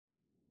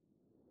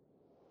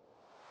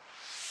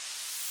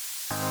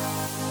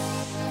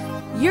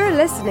You're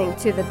listening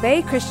to the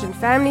Bay Christian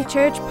Family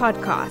Church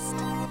podcast.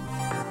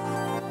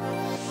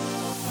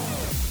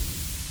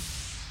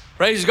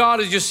 Praise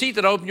God. As you're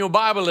seated, open your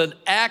Bible in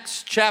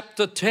Acts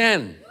chapter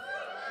 10.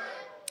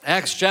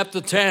 Acts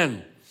chapter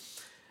 10.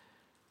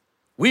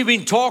 We've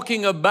been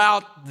talking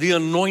about the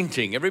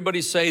anointing.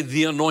 Everybody say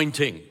the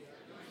anointing.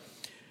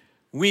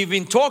 We've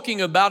been talking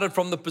about it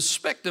from the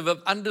perspective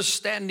of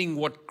understanding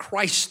what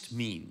Christ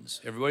means.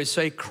 Everybody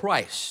say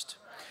Christ.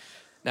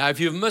 Now,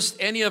 if you've missed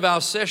any of our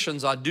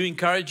sessions, I do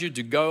encourage you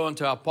to go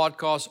onto our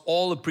podcast.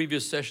 All the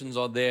previous sessions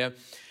are there.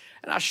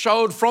 And I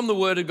showed from the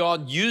Word of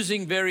God,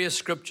 using various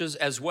scriptures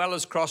as well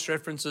as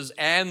cross-references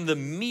and the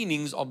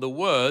meanings of the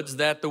words,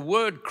 that the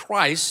word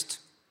Christ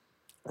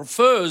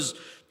refers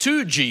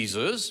to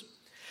Jesus,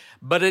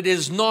 but it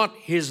is not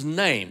his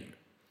name.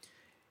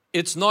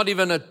 It's not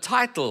even a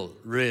title,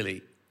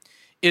 really.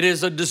 It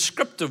is a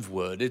descriptive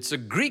word. It's a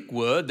Greek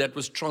word that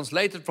was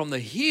translated from the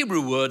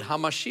Hebrew word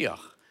Hamashiach.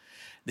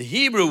 The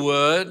Hebrew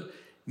word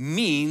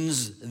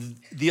means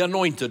the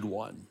anointed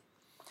one.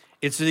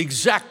 It's the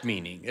exact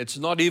meaning. It's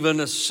not even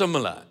a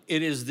similar.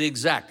 It is the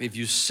exact. If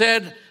you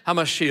said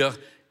Hamashiach,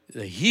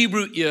 the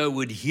Hebrew ear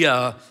would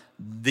hear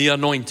the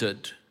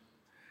anointed.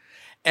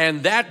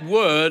 And that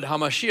word,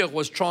 Hamashiach,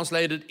 was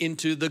translated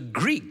into the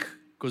Greek,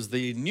 because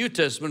the New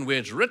Testament, where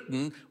it's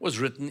written, was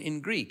written in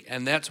Greek.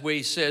 And that's where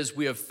he says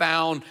we have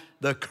found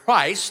the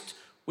Christ,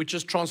 which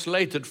is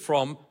translated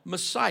from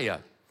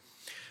Messiah.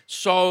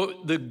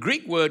 So the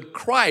Greek word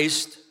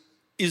Christ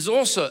is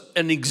also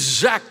an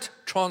exact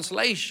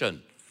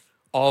translation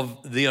of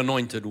the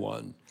anointed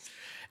one.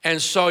 And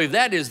so if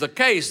that is the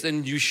case,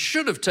 then you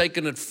should have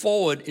taken it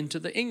forward into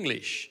the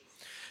English.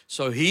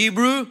 So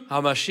Hebrew,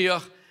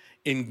 Hamashiach,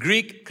 in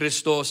Greek,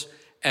 Christos,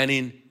 and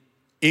in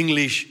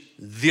English,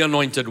 the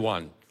anointed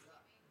one.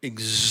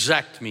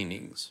 Exact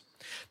meanings.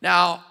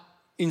 Now,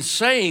 in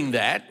saying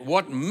that,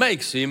 what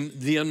makes him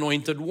the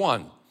anointed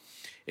one?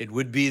 It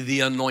would be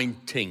the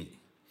anointing.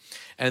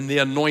 And the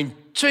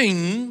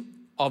anointing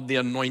of the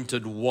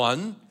anointed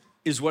one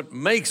is what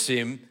makes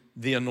him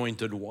the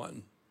anointed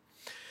one.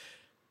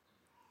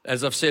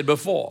 As I've said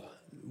before,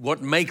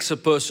 what makes a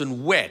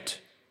person wet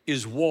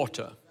is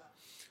water.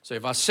 So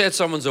if I said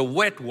someone's a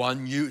wet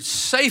one, you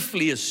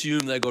safely assume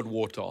they got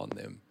water on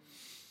them.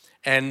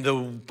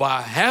 And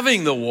by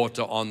having the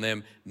water on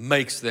them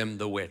makes them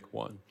the wet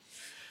one.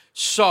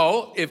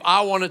 So if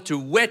I wanted to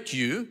wet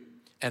you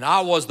and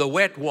I was the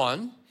wet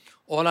one,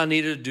 all I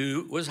needed to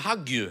do was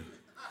hug you.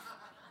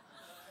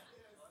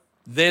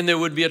 Then there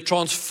would be a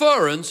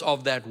transference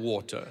of that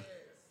water.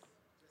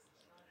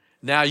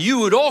 Now you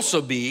would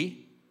also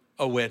be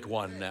a wet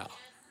one now.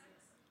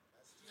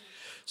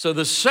 So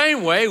the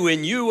same way,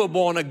 when you were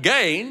born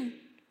again,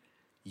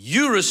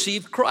 you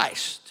received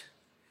Christ.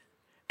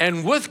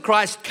 And with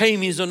Christ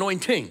came his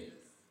anointing.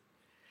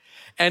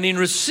 And in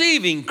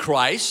receiving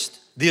Christ,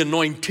 the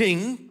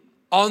anointing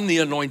on the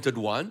anointed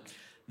one,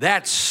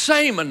 that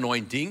same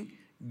anointing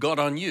got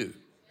on you,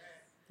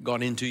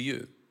 got into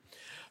you.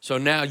 So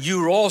now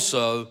you're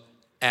also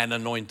an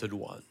anointed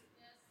one.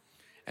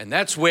 And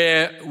that's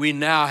where we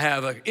now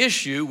have an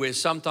issue where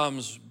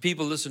sometimes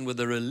people listen with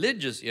the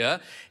religious ear.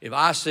 If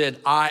I said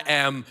I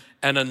am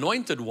an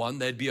anointed one,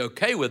 they'd be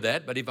okay with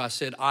that. But if I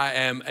said I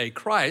am a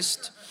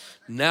Christ,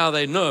 now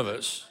they're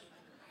nervous.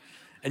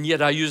 And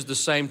yet I use the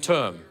same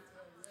term.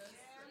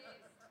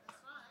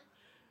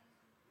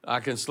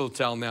 I can still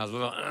tell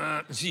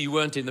now, see, you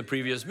weren't in the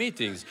previous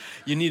meetings.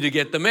 You need to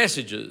get the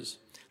messages.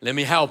 Let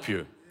me help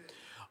you.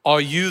 Are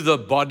you the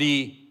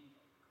body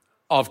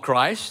of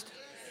Christ?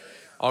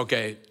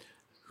 Okay,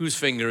 whose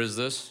finger is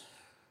this?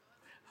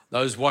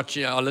 Those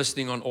watching are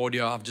listening on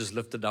audio. I've just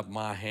lifted up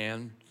my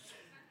hand.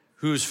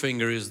 Whose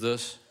finger is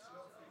this?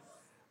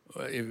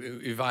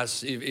 If I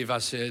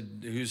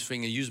said whose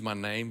finger, use my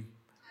name.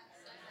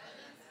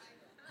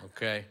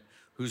 Okay,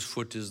 whose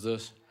foot is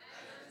this?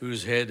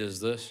 Whose head is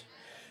this?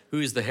 Who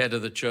is the head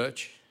of the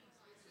church?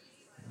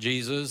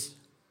 Jesus,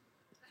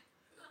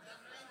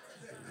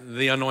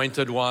 the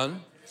anointed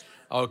one.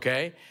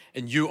 Okay,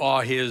 and you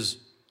are his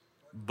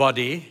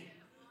body.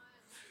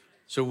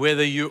 So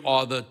whether you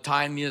are the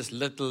tiniest,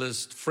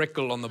 littlest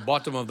freckle on the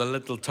bottom of the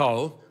little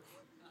toe,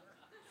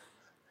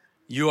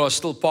 you are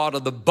still part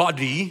of the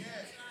body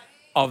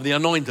of the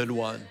anointed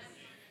one.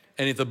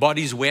 And if the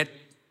body's wet,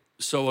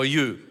 so are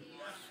you.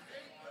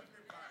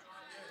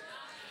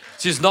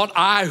 So it's not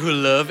I who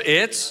live,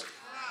 it's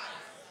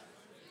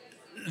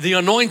the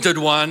anointed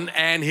one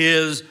and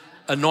his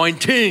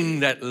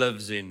anointing that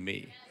lives in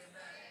me.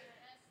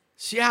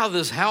 See how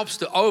this helps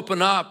to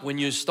open up when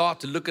you start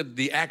to look at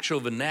the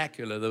actual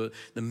vernacular,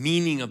 the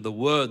meaning of the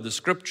word, the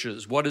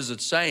scriptures. What is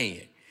it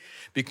saying?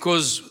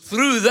 Because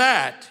through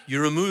that,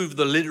 you remove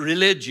the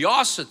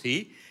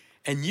religiosity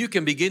and you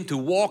can begin to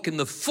walk in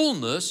the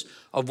fullness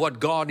of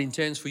what God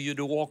intends for you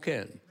to walk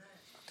in.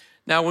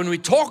 Now, when we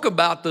talk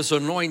about this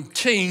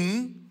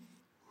anointing,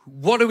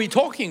 what are we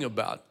talking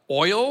about?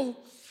 Oil?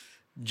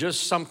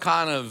 Just some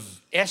kind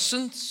of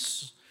essence?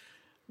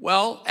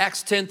 Well,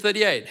 Acts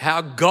 10:38, how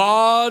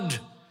God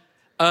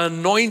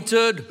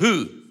anointed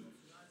who?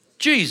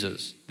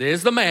 Jesus.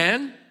 There's the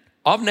man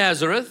of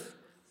Nazareth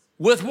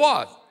with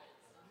what?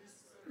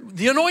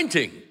 The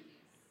anointing.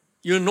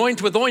 You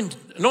anoint with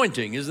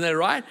anointing, isn't that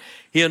right?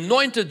 He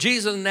anointed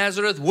Jesus of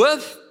Nazareth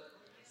with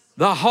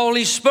the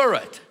Holy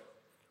Spirit.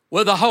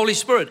 With the Holy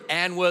Spirit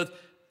and with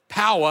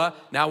power.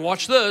 Now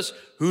watch this.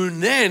 Who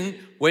then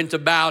went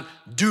about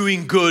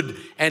doing good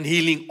and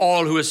healing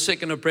all who are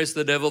sick and oppressed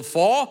of the devil,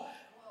 for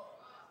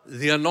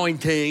the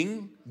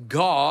anointing,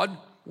 God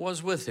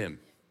was with him.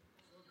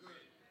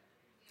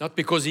 Not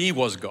because he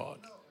was God.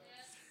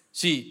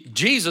 See,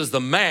 Jesus,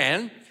 the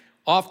man,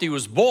 after he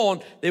was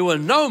born, there were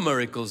no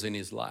miracles in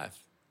his life.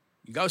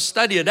 You go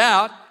study it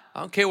out.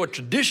 I don't care what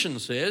tradition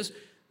says.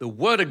 The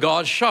Word of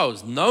God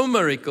shows no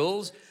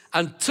miracles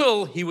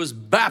until he was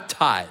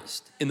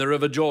baptized in the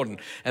River Jordan.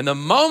 And the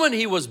moment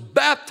he was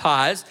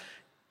baptized,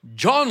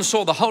 John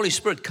saw the Holy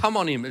Spirit come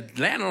on him. It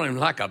landed on him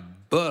like a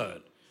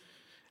bird.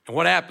 And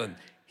what happened?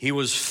 He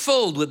was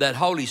filled with that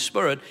Holy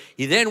Spirit.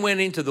 He then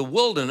went into the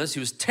wilderness. He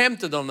was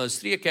tempted on those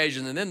 3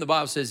 occasions. And then the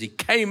Bible says he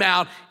came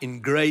out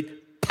in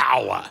great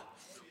power.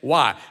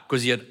 Why?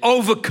 Because he had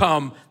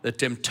overcome the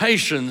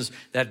temptations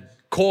that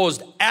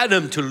caused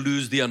Adam to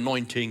lose the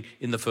anointing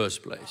in the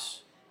first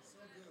place.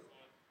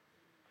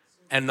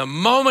 And the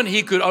moment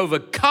he could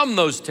overcome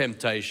those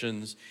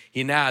temptations,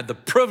 he now had the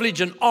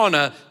privilege and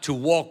honor to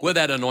walk with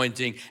that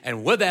anointing.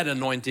 And with that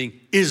anointing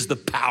is the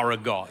power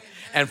of God.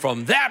 And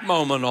from that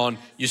moment on,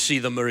 you see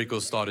the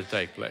miracles start to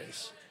take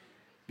place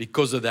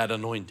because of that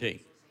anointing.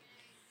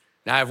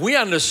 Now, if we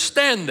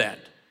understand that,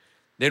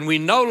 then we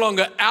no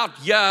longer out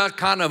here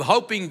kind of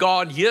hoping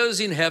God hears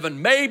in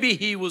heaven. Maybe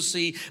he will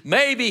see,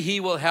 maybe he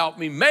will help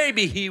me,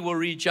 maybe he will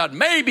reach out,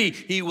 maybe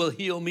he will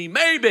heal me,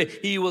 maybe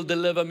he will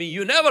deliver me.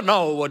 You never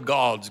know what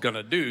God's going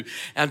to do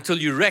until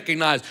you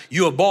recognize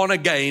you are born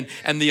again,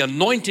 and the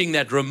anointing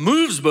that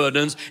removes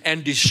burdens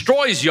and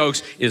destroys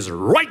yokes is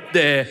right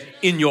there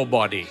in your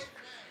body.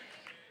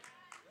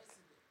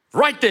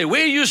 Right there,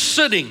 where you're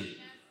sitting.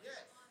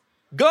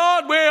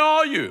 God, where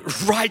are you?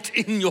 Right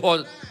in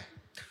your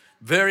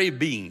very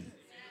being.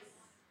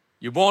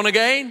 You're born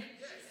again?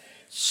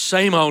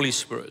 Same Holy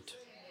Spirit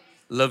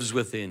lives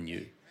within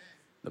you.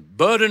 The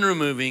burden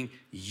removing,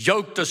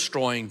 yoke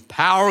destroying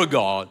power of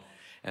God.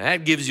 And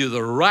that gives you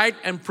the right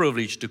and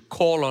privilege to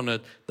call on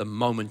it the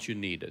moment you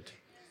need it.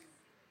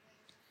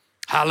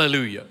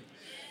 Hallelujah.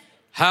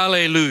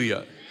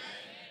 Hallelujah.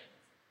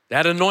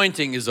 That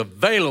anointing is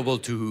available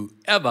to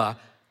whoever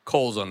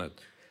calls on it.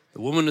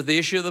 The woman with the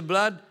issue of the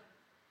blood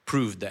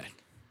proved that.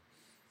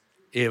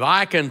 If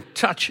I can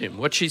touch him,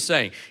 what's she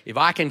saying? If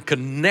I can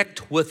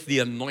connect with the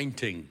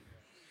anointing,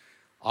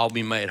 I'll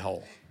be made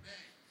whole.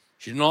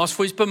 She didn't ask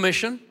for his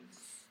permission.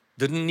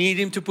 Didn't need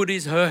him to put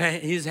his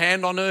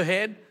hand on her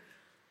head.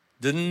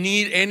 Didn't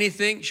need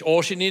anything.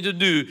 All she needed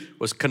to do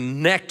was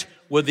connect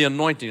with the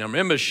anointing. Now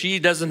remember, she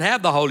doesn't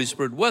have the Holy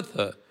Spirit with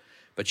her,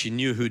 but she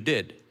knew who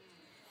did.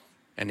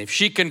 And if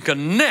she can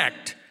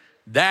connect,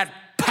 that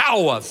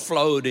power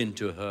flowed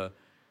into her,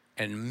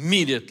 and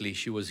immediately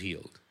she was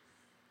healed.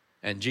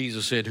 And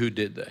Jesus said, who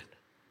did that?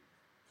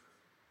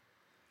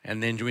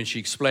 And then when she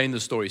explained the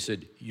story, he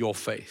said, your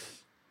faith,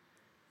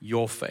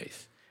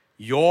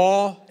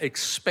 your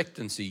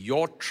expectancy,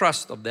 your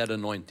trust of that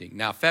anointing.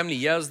 Now, family,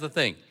 here's the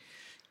thing.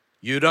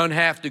 You don't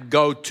have to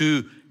go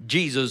to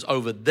Jesus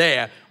over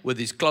there with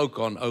his cloak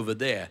on over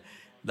there.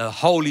 The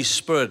Holy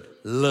Spirit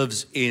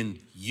lives in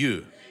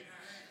you.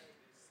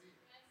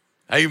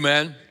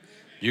 Amen.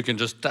 You can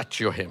just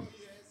touch your hem.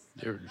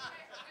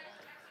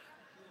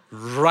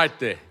 Right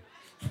there.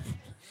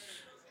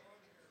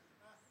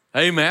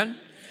 Amen.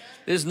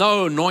 There's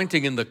no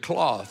anointing in the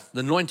cloth.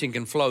 The anointing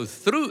can flow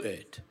through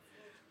it,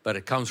 but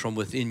it comes from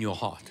within your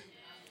heart.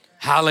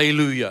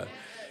 Hallelujah.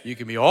 You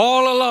can be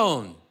all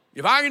alone.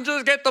 If I can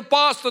just get the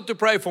pastor to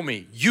pray for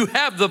me, you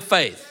have the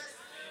faith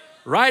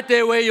right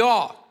there where you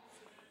are.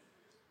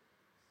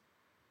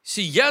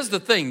 See, here's the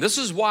thing. This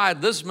is why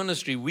this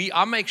ministry,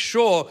 I make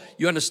sure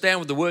you understand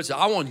what the word says.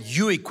 I want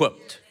you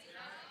equipped.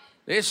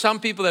 There's some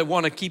people that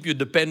want to keep you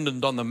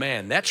dependent on the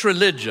man. That's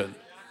religion.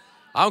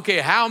 I don't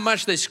care how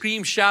much they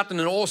scream, shout, and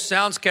it all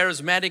sounds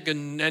charismatic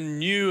and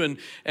new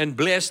and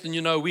blessed.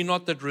 And, we're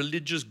not that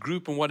religious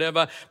group and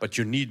whatever, but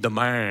you need the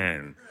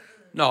man.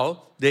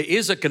 No, there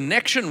is a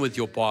connection with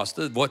your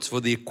pastor. What's for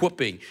the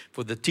equipping,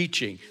 for the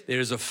teaching. There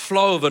is a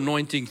flow of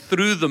anointing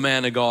through the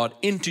man of God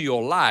into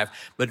your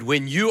life. But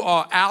when you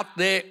are out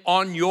there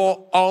on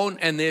your own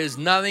and there's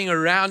nothing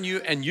around you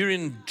and you're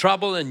in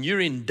trouble and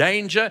you're in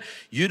danger,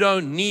 you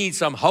don't need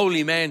some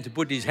holy man to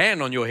put his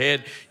hand on your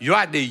head. You're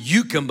out there,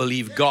 you can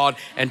believe God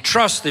and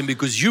trust him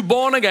because you're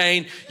born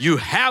again, you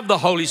have the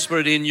Holy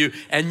Spirit in you,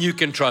 and you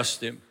can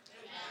trust him.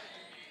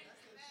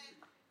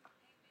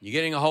 You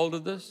getting a hold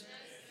of this?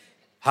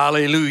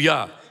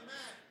 Hallelujah.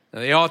 Now,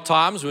 there are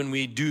times when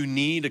we do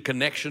need a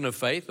connection of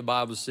faith. The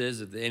Bible says,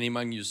 if any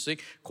among you is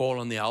sick, call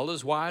on the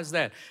elders. Why is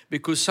that?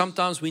 Because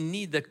sometimes we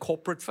need that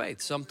corporate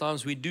faith.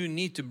 Sometimes we do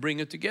need to bring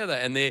it together.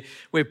 And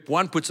where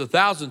one puts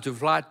 1,000 to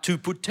flight, two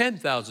put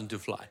 10,000 to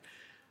flight.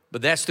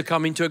 But that's to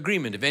come into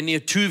agreement. If any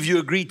two of you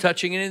agree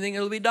touching anything,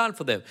 it'll be done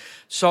for them.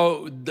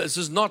 So this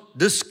is not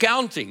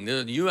discounting.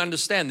 You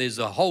understand there's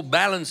a whole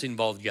balance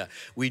involved here.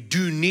 We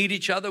do need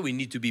each other. We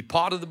need to be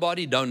part of the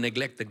body. Don't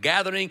neglect the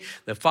gathering.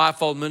 The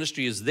fivefold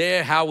ministry is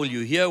there. How will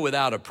you hear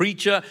without a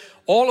preacher?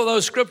 All of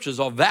those scriptures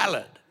are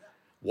valid.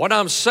 What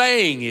I'm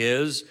saying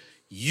is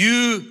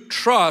you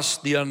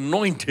trust the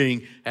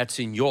anointing that's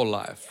in your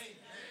life.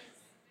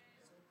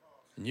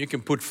 And you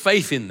can put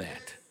faith in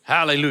that.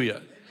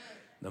 Hallelujah.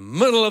 The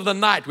middle of the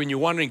night when you're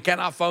wondering, can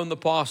I phone the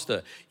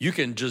pastor? You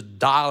can just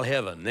dial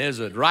heaven. There's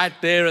it right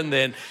there and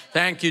then.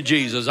 Thank you,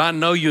 Jesus. I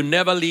know you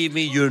never leave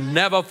me. You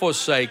never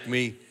forsake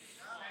me.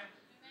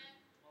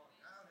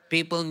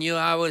 People knew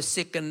I was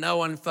sick and no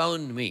one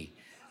phoned me.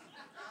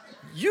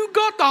 You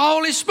got the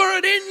Holy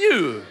Spirit in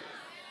you.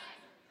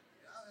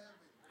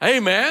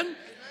 Amen.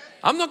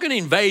 I'm not going to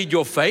invade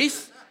your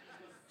faith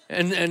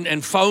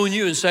and phone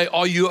you and say,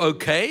 are you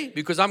okay?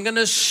 Because I'm going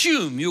to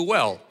assume you're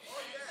well.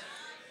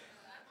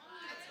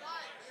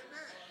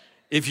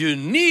 If you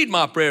need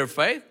my prayer of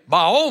faith,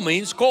 by all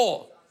means,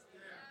 call.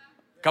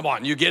 Come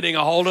on, you're getting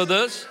a hold of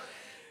this?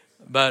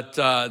 But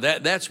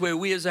that's where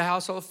we as a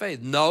household of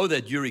faith know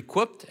that you're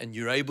equipped and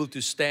you're able to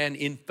stand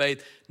in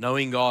faith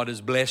knowing God has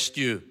blessed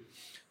you.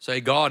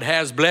 Say, God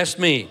has blessed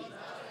me.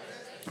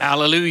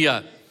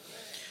 Hallelujah.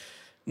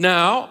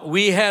 Now,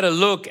 we had a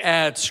look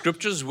at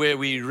scriptures where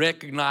we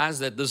recognize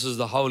that this is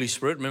the Holy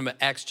Spirit. Remember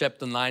Acts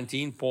chapter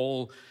 19,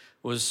 Paul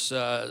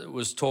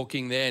was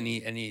talking there and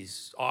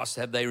he's asked,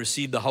 have they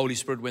received the Holy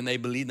Spirit when they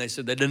believed? And they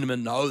said they didn't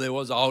even know there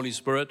was a Holy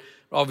Spirit.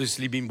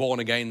 Obviously being born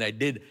again, they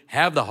did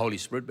have the Holy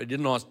Spirit, but he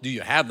didn't ask, do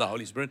you have the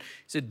Holy Spirit?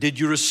 He said, did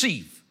you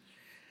receive?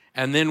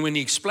 And then when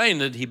he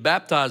explained it, he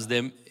baptized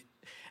them.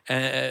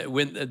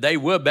 When they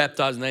were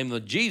baptized in the name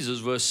of Jesus,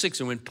 verse 6,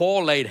 and when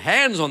Paul laid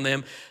hands on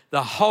them,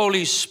 the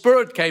Holy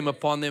Spirit came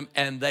upon them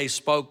and they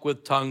spoke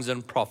with tongues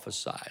and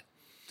prophesied.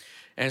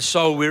 And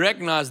so we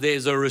recognize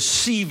there's a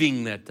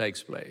receiving that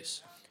takes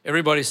place.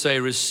 Everybody say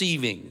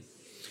receiving.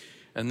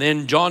 And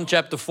then John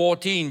chapter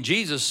 14,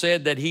 Jesus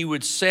said that he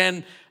would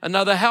send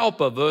another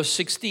helper, verse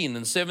 16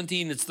 and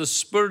 17. It's the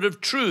Spirit of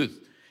truth.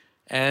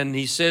 And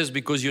he says,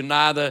 because you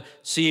neither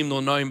see him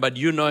nor know him, but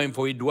you know him,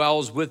 for he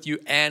dwells with you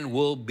and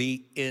will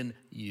be in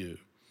you.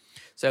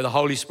 So the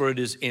Holy Spirit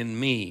is in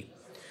me.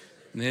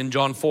 And then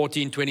John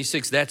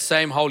 14:26, that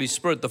same Holy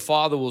Spirit, the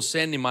Father will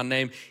send in my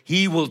name.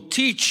 He will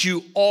teach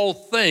you all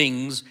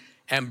things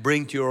and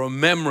bring to your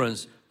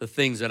remembrance the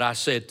things that I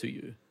said to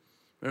you.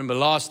 Remember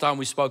last time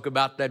we spoke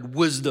about that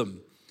wisdom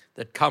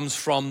that comes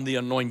from the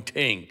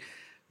anointing.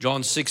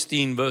 John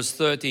 16 verse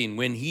 13,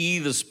 when he,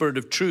 the Spirit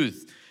of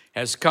truth,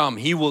 has come,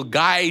 he will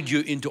guide you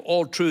into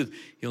all truth.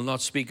 He'll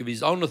not speak of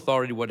his own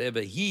authority.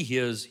 Whatever he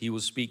hears, he will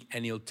speak,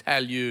 and he'll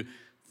tell you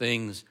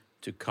things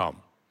to come.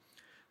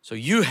 So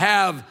you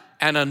have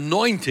an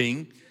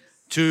anointing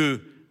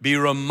to be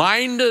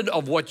reminded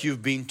of what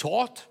you've been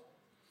taught,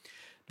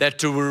 that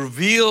to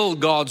reveal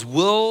God's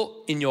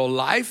will in your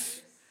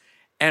life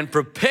and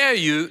prepare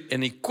you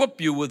and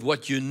equip you with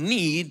what you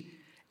need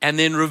and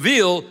then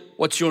reveal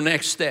what's your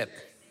next step.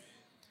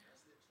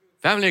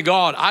 Family of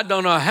God, I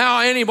don't know how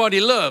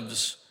anybody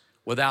lives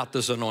without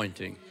this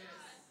anointing.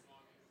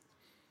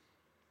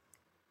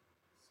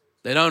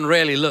 They don't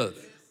really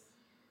live.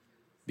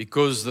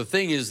 Because the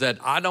thing is that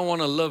I don't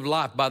want to live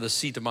life by the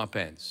seat of my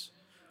pants.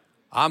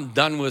 I'm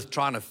done with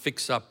trying to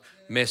fix up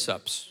mess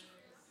ups.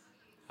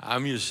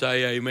 I'm going to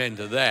say amen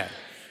to that.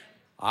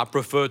 I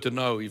prefer to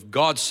know if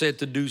God said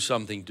to do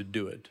something, to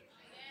do it.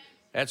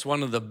 That's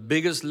one of the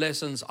biggest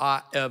lessons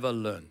I ever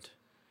learned.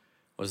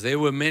 Was there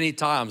were many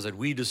times that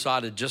we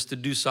decided just to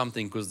do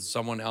something because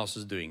someone else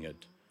is doing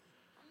it.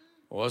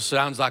 Well, it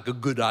sounds like a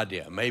good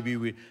idea.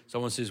 Maybe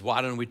someone says,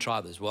 why don't we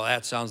try this? Well,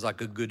 that sounds like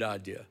a good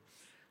idea.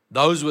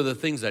 Those were the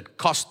things that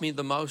cost me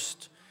the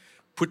most,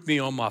 put me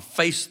on my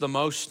face the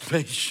most.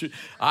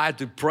 I had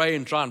to pray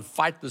and try and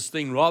fight this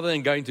thing rather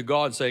than going to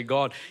God and say,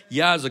 God,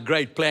 here's a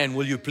great plan.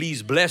 Will you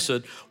please bless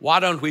it? Why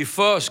don't we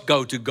first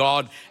go to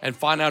God and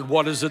find out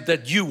what is it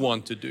that you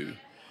want to do?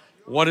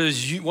 What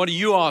are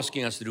you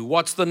asking us to do?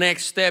 What's the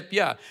next step?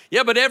 Yeah,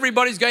 but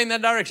everybody's going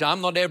that direction.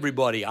 I'm not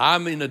everybody.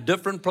 I'm in a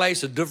different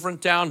place, a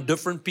different town,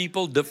 different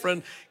people,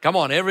 different. Come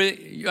on,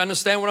 you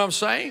understand what I'm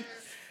saying?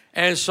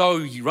 And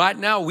so right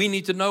now we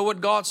need to know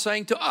what God's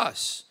saying to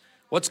us.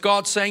 What's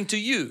God saying to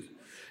you?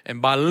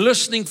 And by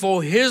listening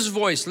for His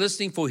voice,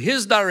 listening for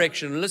His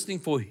direction, listening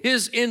for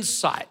His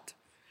insight,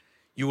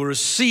 you will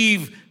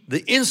receive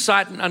the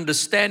insight and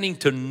understanding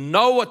to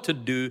know what to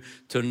do,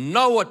 to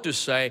know what to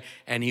say,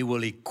 and He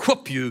will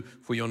equip you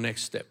for your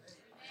next step.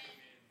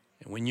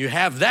 And when you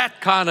have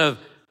that kind of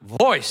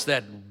voice,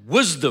 that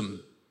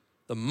wisdom,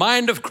 the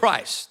mind of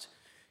Christ,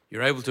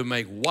 you're able to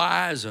make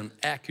wise and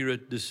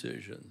accurate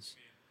decisions.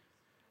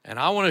 And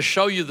I want to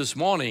show you this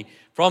morning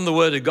from the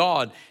Word of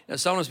God. Now,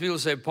 sometimes people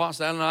say,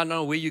 Pastor, I don't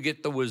know where you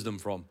get the wisdom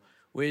from.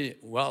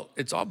 Well,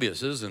 it's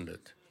obvious, isn't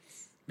it?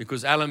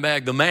 Because Allan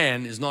Bagg, the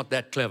man, is not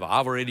that clever.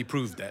 I've already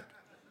proved that.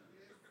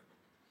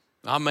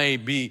 I may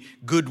be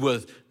good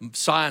with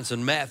science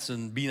and maths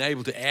and being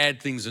able to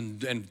add things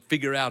and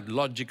figure out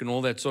logic and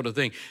all that sort of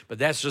thing. But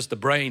that's just the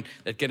brain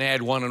that can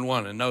add 1 and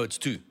 1 and know it's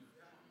 2.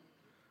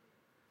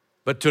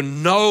 But to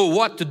know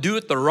what to do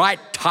at the right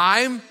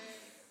time,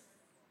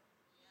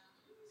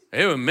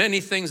 there were many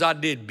things I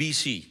did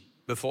BC,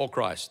 before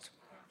Christ.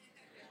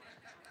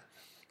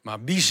 My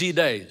BC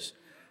days.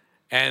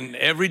 And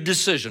every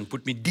decision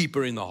put me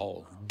deeper in the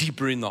hole,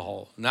 deeper in the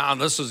hole. Now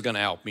this is going to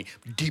help me,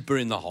 deeper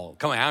in the hole.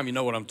 Come on, how many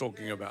know what I'm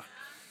talking about?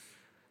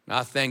 And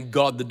I thank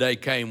God the day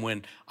came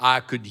when I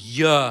could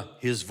hear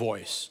His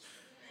voice.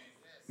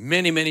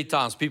 Many, many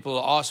times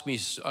people ask me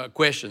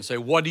questions, say,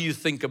 what do you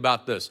think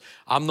about this?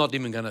 I'm not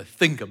even going to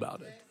think about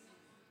it.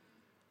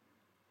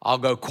 I'll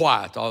go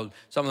quiet.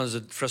 Sometimes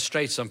it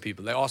frustrates some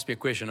people. They ask me a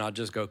question, I'll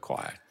just go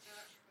quiet.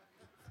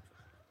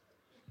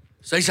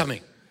 Say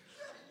something.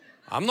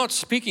 I'm not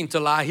speaking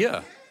till I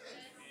hear.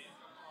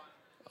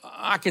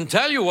 I can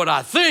tell you what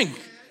I think,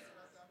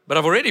 but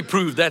I've already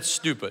proved that's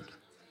stupid.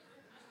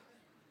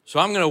 So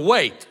I'm going to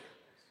wait.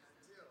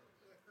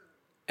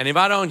 And if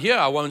I don't hear,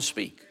 I won't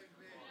speak.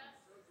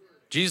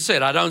 Jesus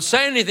said, I don't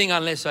say anything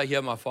unless I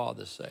hear my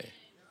Father say.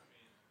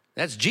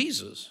 That's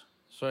Jesus.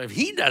 So if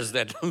He does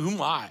that, who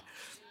am I?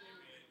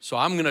 So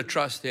I'm going to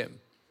trust Him.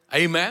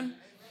 Amen?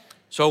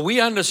 So we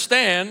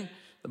understand,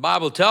 the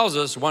Bible tells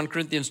us, 1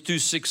 Corinthians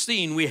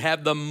 2:16, we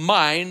have the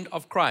mind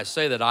of Christ.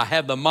 Say that, I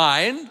have the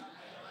mind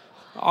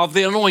of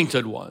the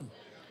Anointed One.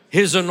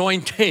 His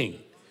anointing.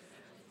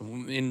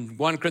 In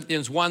 1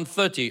 Corinthians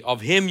 1:30,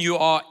 of Him you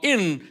are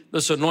in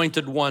this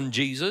Anointed One,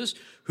 Jesus,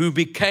 who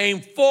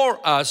became for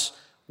us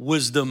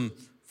wisdom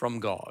from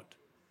God.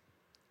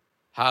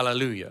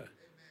 Hallelujah.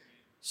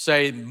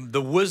 Say,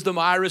 the wisdom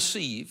I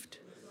received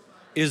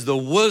is the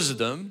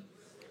wisdom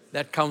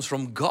that comes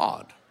from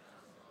God.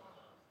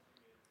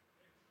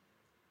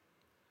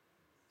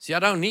 See, I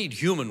don't need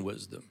human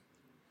wisdom.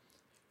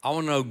 I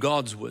want to know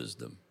God's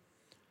wisdom.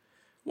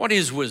 What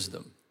is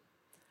wisdom?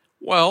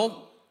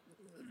 Well,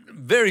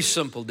 very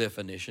simple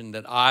definition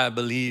that I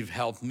believe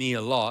helped me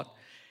a lot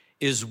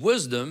is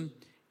wisdom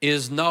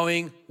is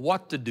knowing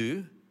what to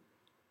do,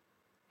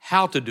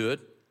 how to do it,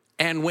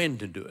 and when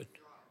to do it.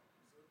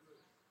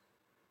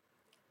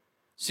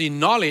 See,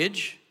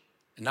 knowledge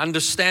and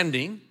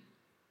understanding,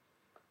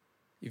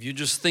 if you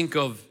just think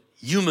of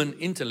human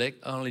intellect,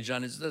 only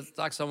John, it's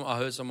like I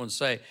heard someone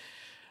say,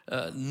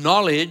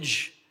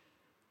 knowledge,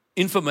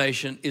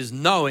 information is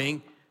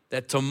knowing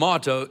that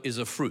tomato is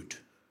a fruit.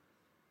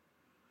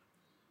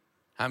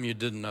 How many of you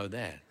didn't know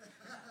that?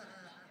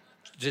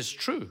 It's just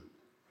true.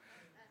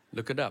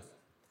 Look it up.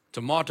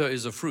 Tomato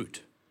is a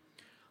fruit.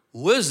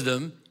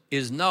 Wisdom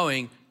is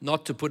knowing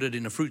not to put it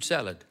in a fruit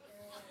salad.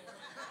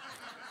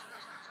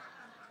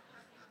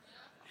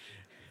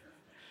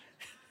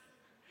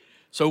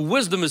 So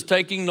wisdom is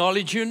taking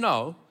knowledge you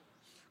know,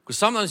 because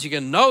sometimes you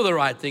can know the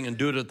right thing and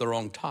do it at the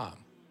wrong time.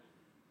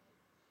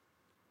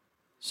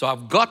 So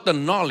I've got the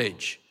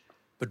knowledge,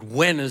 but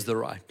when is the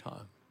right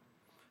time?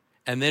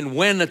 And then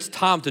when it's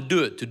time to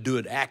do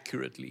it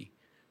accurately,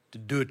 to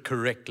do it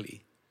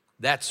correctly.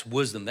 That's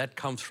wisdom. That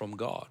comes from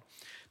God.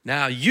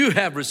 Now you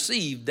have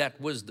received that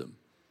wisdom.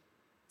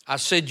 I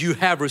said you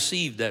have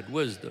received that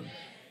wisdom.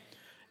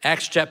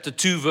 Acts chapter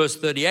 2 verse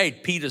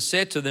 38, Peter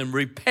said to them,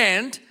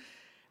 repent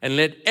and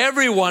let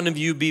every one of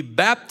you be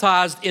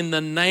baptized in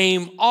the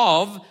name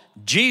of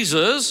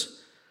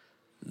Jesus,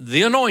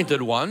 the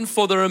Anointed One,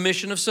 for the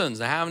remission of sins.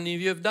 Now, how many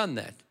of you have done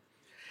that?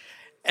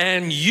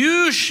 And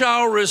you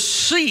shall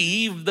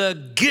receive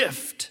the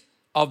gift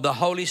of the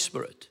Holy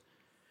Spirit.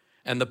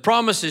 And the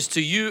promise is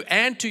to you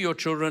and to your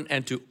children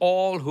and to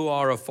all who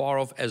are afar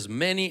off, as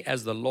many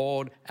as the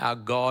Lord our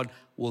God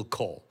will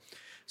call.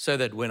 So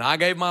that when I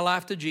gave my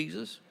life to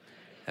Jesus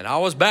and I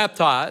was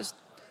baptized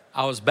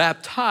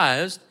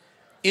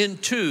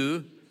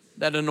into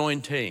that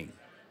anointing.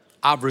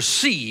 I've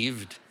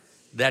received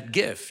that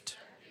gift.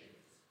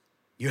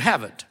 You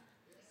have it.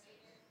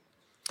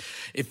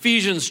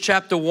 Ephesians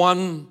chapter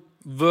 1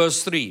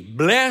 verse 3.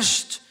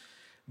 Blessed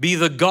be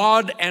the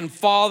God and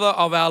Father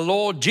of our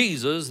Lord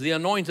Jesus, the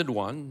Anointed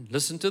One.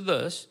 Listen to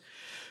this.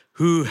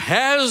 Who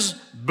has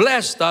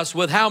blessed us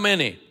with how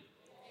many?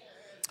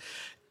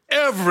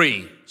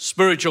 Every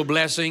spiritual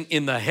blessing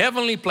in the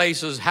heavenly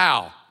places.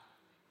 How?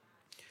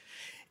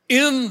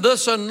 In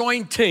this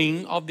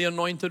anointing of the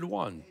Anointed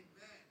One.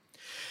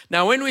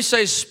 Now, when we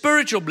say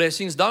spiritual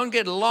blessings, don't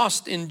get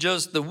lost in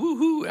just the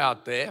woohoo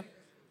out there,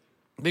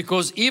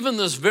 because even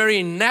this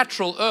very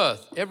natural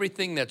earth,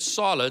 everything that's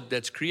solid,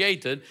 that's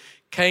created,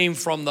 came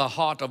from the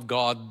heart of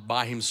God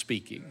by Him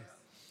speaking.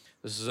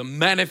 This is a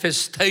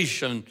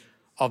manifestation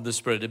of the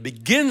Spirit. It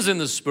begins in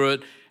the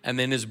Spirit and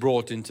then is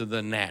brought into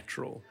the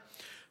natural.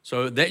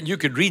 So that you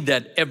could read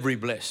that every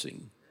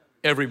blessing.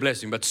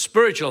 But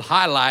spiritual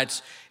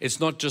highlights, it's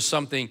not just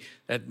something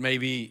that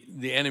maybe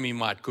the enemy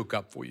might cook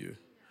up for you.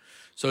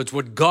 So it's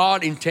what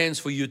God intends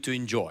for you to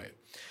enjoy.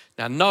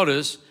 Now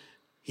notice,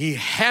 He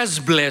has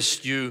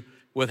blessed you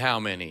with how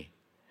many?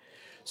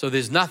 So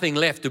there's nothing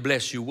left to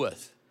bless you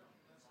with.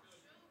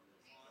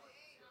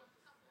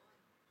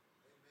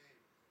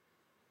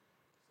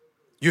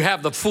 You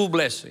have the full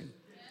blessing.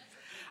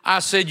 I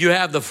said you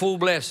have the full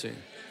blessing.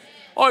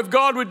 Oh, if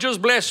God would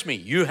just bless me,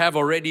 you have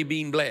already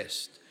been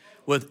blessed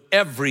with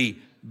every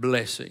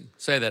blessing.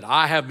 Say that,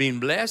 I have been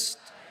blessed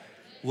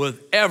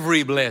with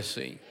every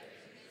blessing.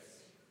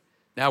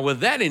 Now, with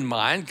that in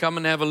mind, come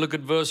and have a look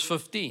at verse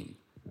 15.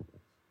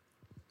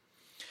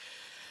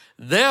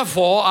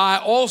 Therefore, I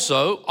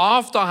also,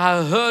 after I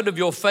have heard of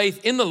your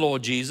faith in the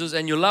Lord Jesus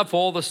and your love for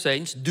all the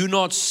saints, do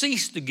not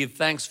cease to give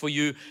thanks for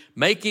you,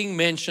 making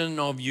mention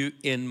of you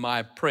in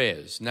my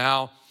prayers.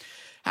 Now,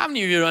 how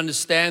many of you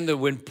understand that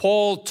when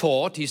Paul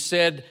taught, he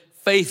said,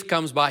 faith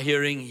comes by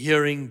hearing,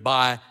 hearing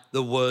by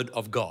the word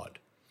of God.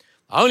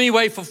 The only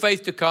way for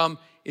faith to come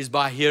is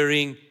by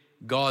hearing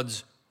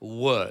God's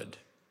word.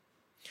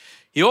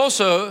 He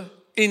also,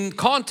 in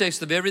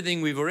context of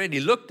everything we've already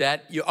looked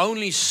at, you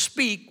only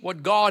speak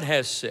what God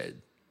has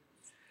said.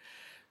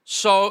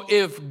 So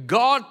if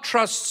God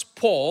trusts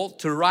Paul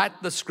to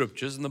write the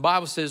scriptures, and the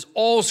Bible says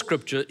all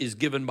scripture is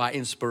given by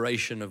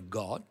inspiration of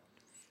God,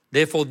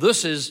 therefore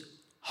this is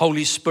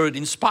Holy Spirit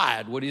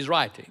inspired, what he's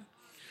writing.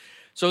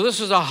 So this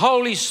is a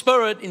Holy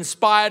Spirit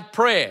inspired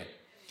prayer.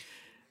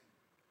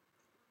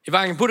 If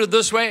I can put it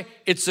this way,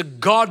 it's a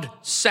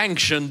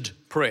God-sanctioned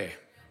prayer.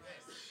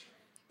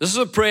 This is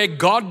a prayer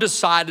God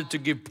decided to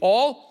give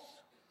Paul.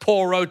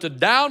 Paul wrote it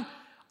down.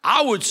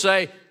 I would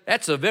say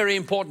that's a very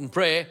important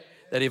prayer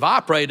that if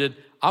I prayed it,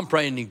 I'm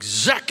praying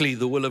exactly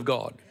the will of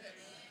God.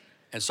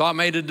 And so I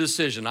made a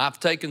decision. I've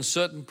taken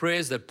certain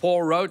prayers that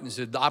Paul wrote and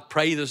said, I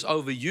pray this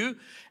over you.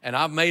 And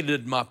I've made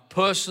it my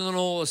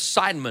personal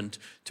assignment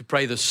to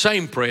pray the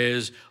same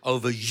prayers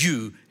over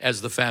you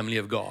as the family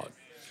of God.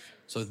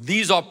 So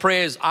these are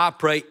prayers I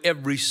pray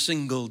every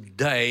single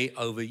day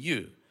over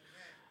you.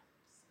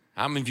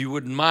 How many of you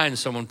wouldn't mind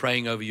someone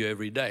praying over you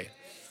every day?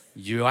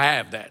 You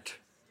have that.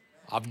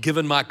 I've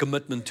given my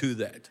commitment to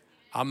that.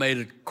 I made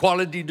a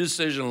quality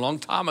decision a long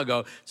time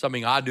ago,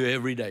 something I do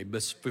every day.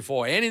 But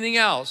before anything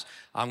else,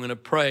 I'm going to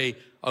pray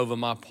over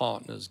my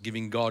partners,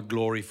 giving God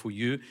glory for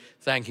you,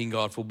 thanking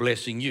God for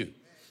blessing you.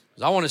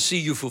 Because I want to see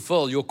you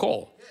fulfill your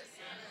call.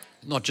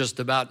 Not just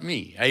about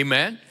me.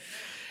 Amen.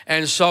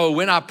 And so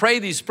when I pray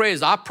these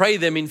prayers, I pray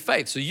them in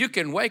faith. So you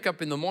can wake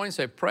up in the morning and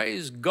say,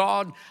 praise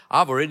God,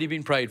 I've already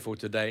been prayed for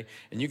today.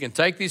 And you can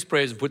take these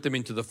prayers and put them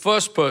into the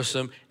first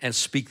person and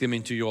speak them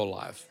into your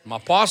life. My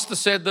pastor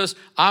said this,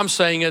 I'm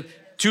saying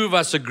it, two of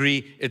us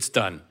agree, it's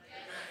done.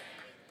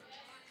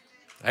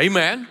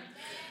 Amen.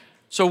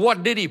 So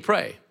what did he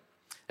pray?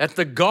 That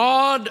the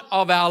God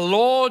of our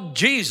Lord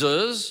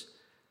Jesus,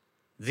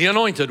 the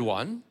Anointed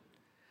One,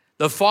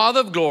 the Father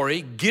of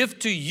glory, give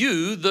to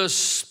you the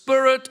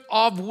spirit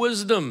of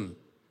wisdom.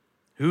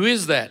 Who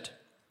is that?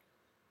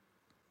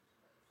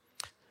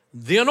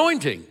 The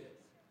anointing.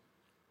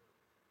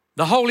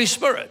 The Holy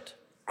Spirit.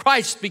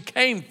 Christ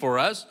became for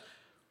us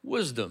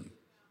wisdom.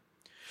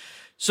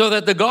 So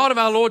that the God of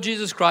our Lord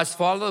Jesus Christ,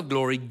 Father of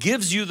glory,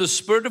 gives you the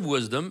spirit of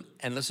wisdom,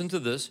 and listen to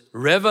this,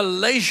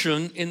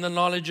 revelation in the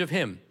knowledge of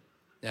Him.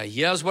 Now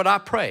here's what I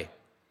pray.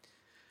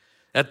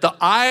 That the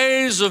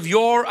eyes of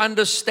your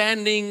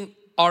understanding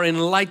are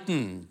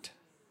enlightened,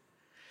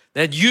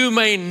 that you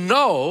may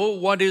know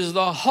what is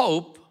the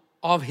hope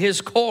of His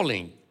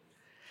calling,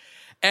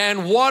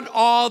 and what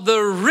are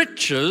the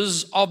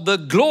riches of the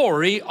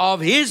glory of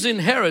His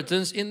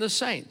inheritance in the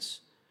saints,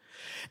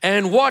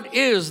 and what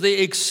is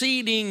the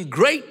exceeding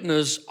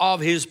greatness of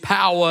His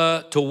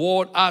power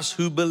toward us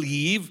who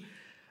believe,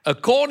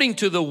 according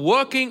to the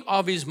working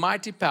of His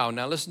mighty power.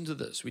 Now listen to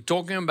this. We're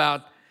talking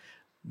about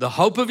the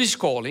hope of His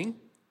calling,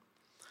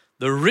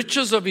 the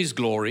riches of His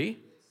glory,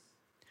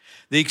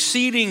 the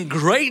exceeding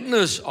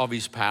greatness of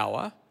His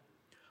power.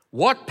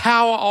 What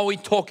power are we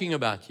talking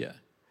about here?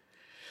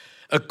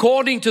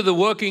 According to the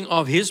working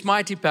of His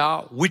mighty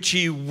power, which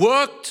He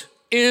worked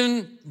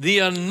in the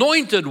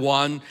Anointed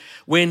One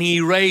when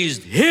He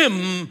raised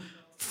Him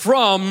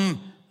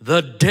from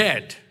the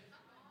dead.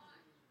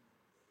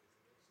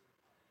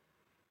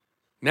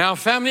 Now,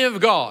 family of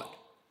God,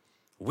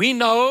 we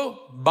know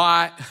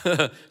by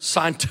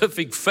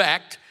scientific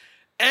fact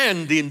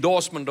and the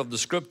endorsement of the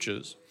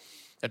scriptures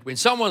that when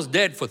someone's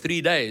dead for 3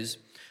 days,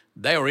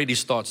 they already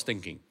start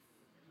stinking.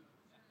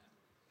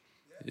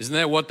 Isn't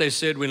that what they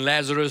said when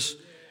Lazarus,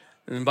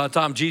 and by the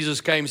time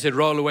Jesus came, he said,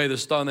 roll away the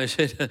stone. They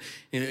said,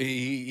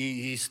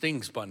 he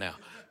stinks by now.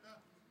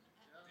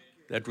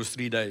 That was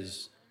 3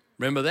 days.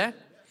 Remember that?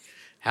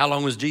 How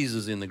long was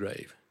Jesus in the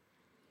grave?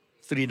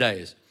 3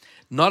 days.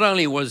 Not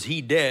only was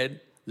he dead,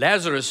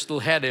 Lazarus still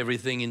had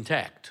everything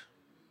intact.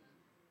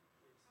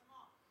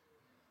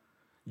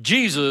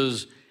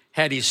 Jesus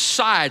had his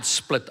side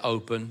split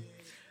open.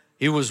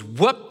 He was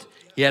whipped.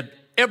 He had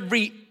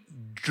every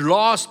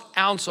last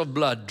ounce of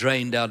blood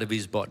drained out of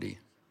his body.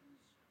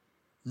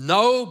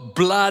 No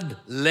blood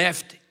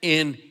left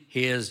in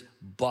his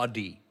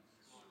body.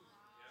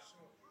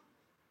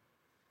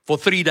 For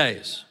 3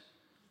 days.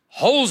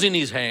 Holes in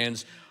his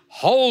hands,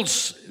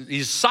 holes,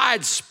 his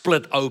side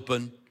split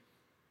open,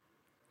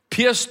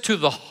 pierced to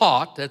the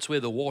heart. That's where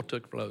the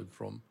water flowed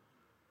from.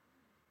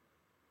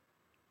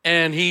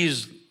 And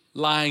he's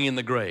lying in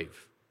the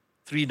grave.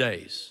 3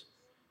 days,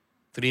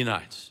 3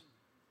 nights.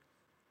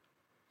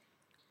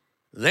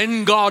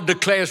 Then God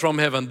declares from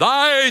heaven,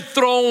 thy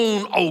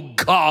throne, O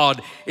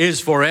God, is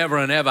forever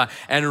and ever.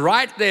 And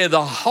right there,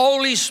 the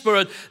Holy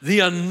Spirit, the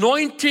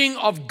anointing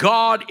of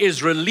God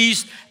is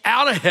released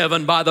out of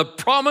heaven by the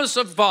promise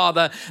of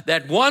Father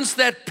that once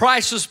that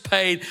price is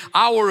paid,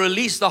 I will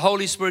release the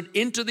Holy Spirit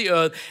into the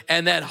earth,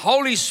 and that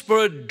Holy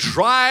Spirit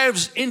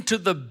drives into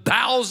the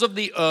bowels of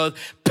the earth,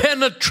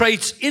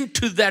 penetrates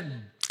into that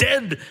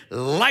dead,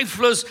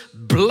 lifeless,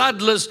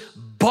 bloodless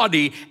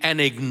body and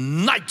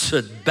ignites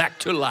it back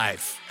to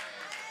life.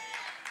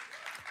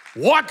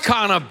 What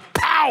kind of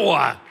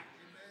power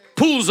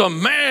pulls a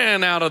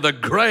man out of the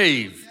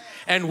grave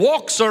and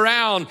walks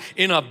around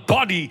in a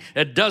body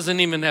that doesn't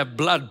even have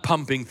blood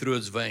pumping through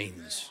its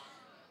veins?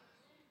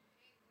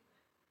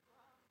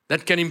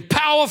 That can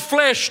empower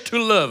flesh to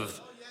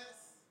live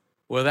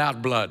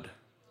without blood.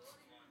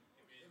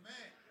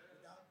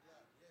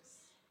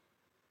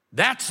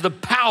 That's the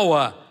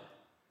power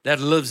that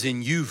lives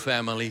in you,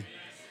 family.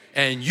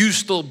 And you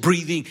still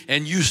breathing,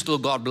 and you still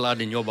got blood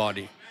in your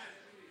body.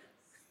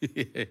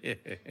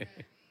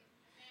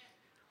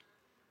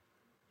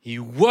 He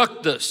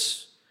worked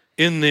this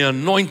in the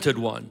Anointed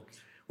One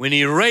when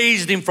He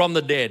raised Him from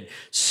the dead,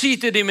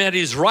 seated Him at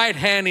His right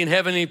hand in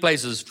heavenly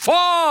places,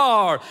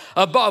 far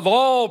above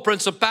all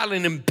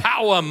principality and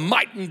power,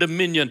 might and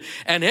dominion,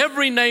 and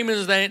every name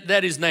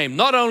that is named,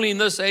 not only in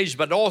this age,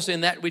 but also in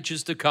that which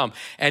is to come.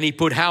 And He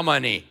put how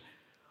many?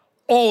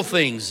 All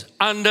things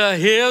under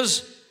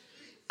His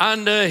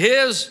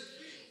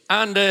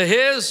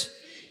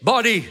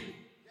body.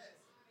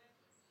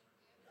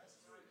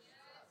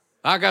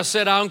 Like I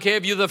said, I don't care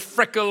if you're the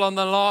freckle on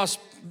the last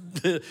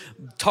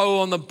toe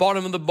on the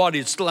bottom of the body.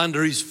 It's still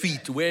under His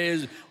feet.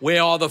 Where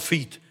are the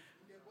feet?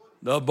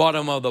 The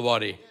bottom of the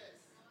body.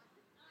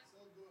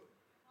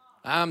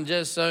 I'm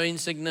just so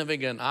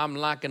insignificant. I'm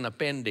like an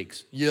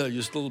appendix. Yeah,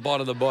 you're still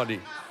part of the body.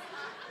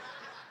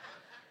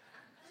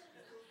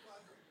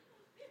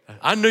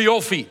 Under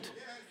your feet.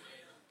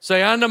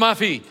 Say, under my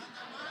feet.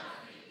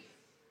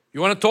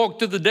 You want to talk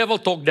to the devil?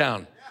 Talk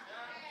down.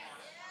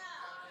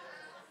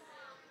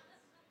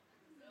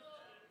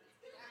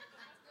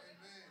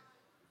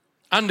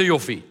 Under your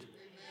feet.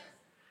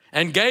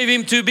 And gave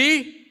Him to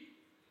be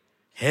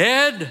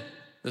head,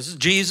 this is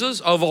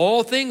Jesus, over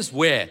all things.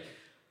 Where?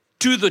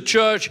 To the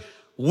church,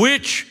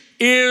 which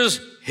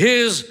is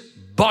His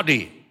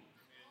body.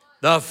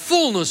 The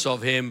fullness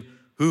of Him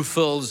who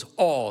fills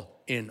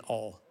all in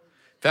all.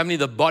 Family,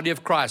 the body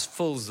of Christ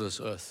fills this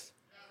earth.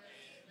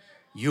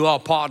 You are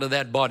part of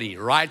that body.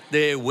 Right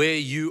there where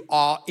you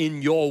are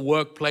in your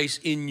workplace,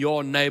 in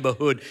your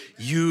neighborhood,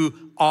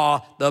 you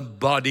are the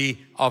body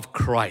of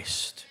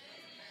Christ.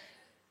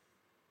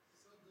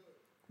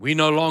 We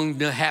no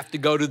longer have to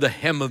go to the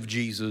hem of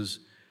Jesus.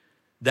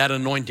 That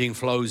anointing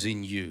flows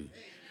in you.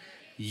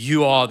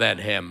 You are that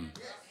hem.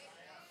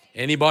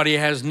 Anybody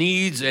has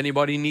needs,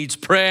 anybody needs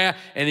prayer,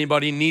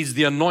 anybody needs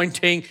the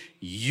anointing,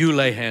 you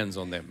lay hands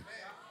on them.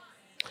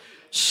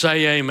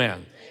 Say amen.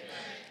 Amen.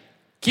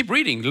 Keep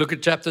reading. Look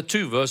at chapter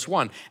 2, verse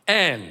 1.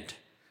 And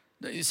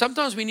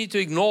sometimes we need to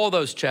ignore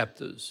those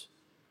chapters.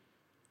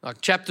 Like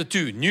chapter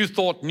 2, new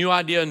thought, new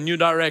idea, new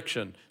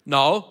direction.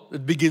 No,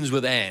 it begins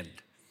with and.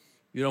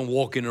 You don't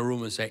walk in a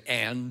room and say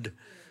and.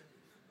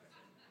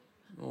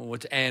 Oh,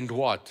 what's and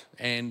what?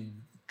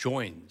 And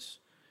joins.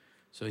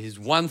 So here's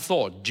one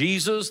thought.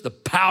 Jesus, the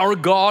power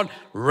of God,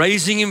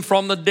 raising Him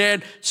from the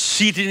dead,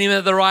 seating Him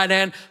at the right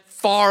hand,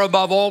 far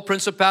above all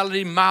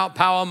principality,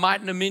 power, might,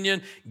 and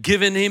dominion,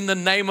 given Him the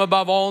name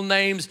above all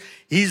names.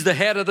 He's the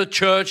head of the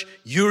church.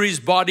 You're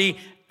His body,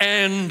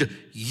 and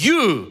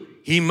you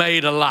He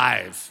made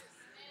alive.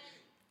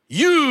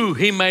 You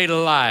He made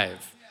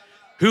alive,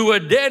 who were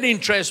dead in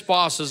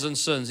trespasses and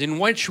sins, in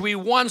which we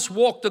once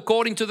walked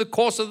according to the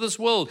course of this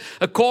world,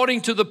 according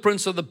to the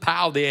prince of the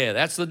power of the air.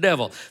 That's the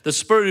devil. The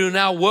spirit who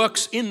now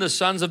works in the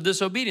sons of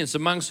disobedience,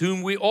 amongst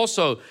whom we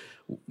also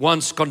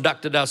once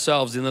conducted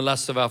ourselves in the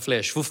lusts of our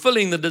flesh,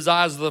 fulfilling the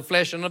desires of the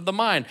flesh and of the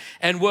mind,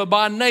 and were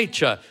by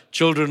nature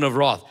children of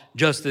wrath,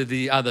 just as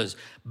the others.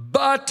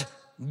 But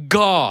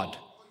God,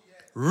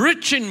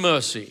 rich in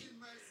mercy,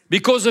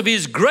 because of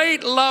His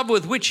great love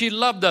with which He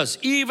loved us,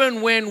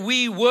 even when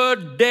we were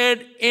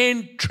dead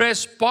in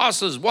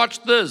trespasses,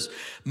 watch this,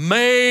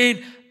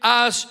 made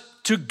us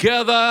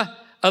together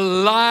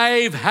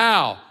alive.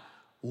 How?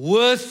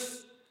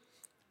 With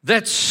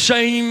that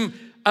same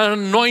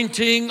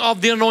anointing of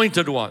the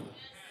Anointed One.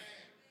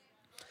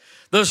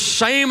 The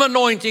same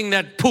anointing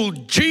that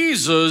pulled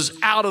Jesus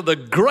out of the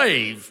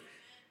grave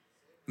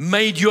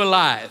made you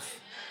alive.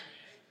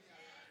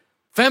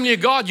 Family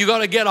of God, you got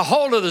to get a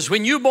hold of this.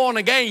 When you're born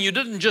again, you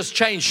didn't just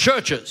change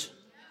churches.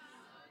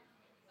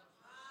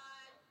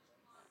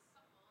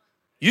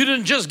 You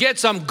didn't just get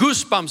some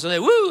goosebumps and say,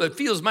 woo, it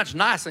feels much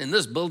nicer in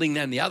this building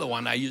than the other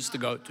one I used to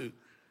go to.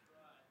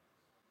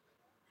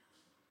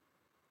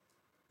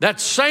 That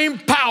same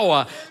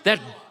power that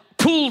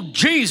pulled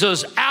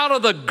Jesus out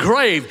of the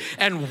grave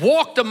and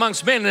walked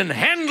amongst men and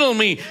handled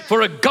me,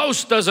 for a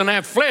ghost doesn't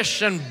have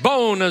flesh and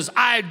bone as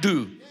I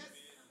do.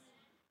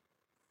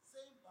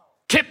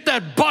 Kept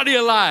that body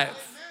alive.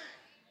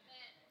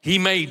 He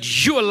made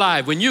you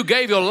alive. When you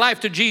gave your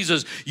life to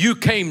Jesus, you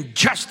came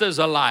just as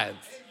alive.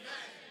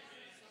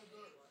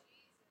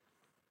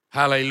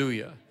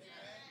 Hallelujah.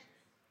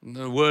 And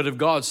the Word of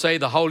God say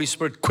the Holy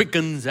Spirit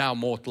quickens our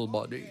mortal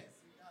body.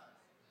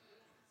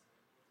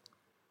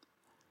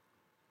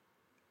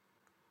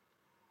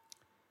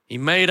 He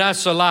made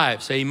us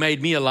alive. Say, He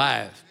made me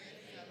alive.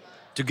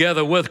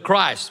 Together with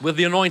Christ, with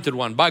the Anointed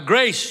One. By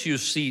grace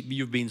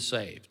you've been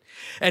saved.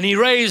 And He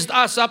raised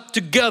us up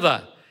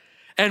together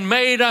and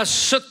made us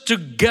sit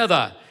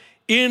together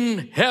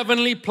in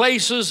heavenly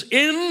places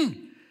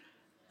in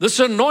this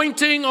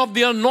anointing of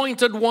the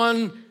Anointed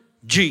One,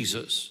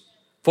 Jesus.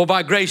 For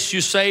by grace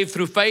you saved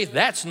through faith.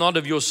 That's not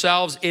of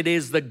yourselves. It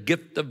is the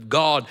gift of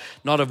God,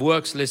 not of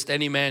works, lest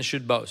any man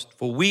should boast.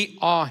 For we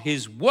are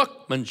His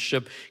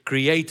workmanship,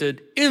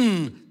 created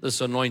in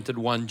this Anointed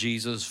One,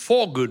 Jesus,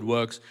 for good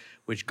works,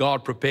 which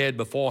God prepared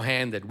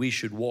beforehand that we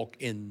should walk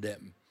in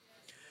them.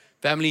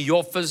 Family,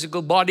 your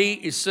physical body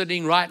is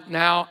sitting right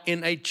now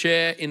in a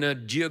chair in a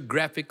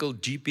geographical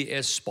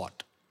GPS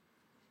spot.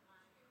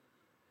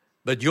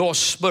 But your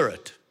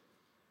spirit,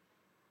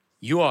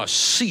 you are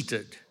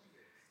seated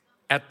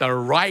at the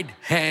right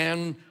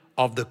hand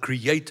of the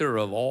Creator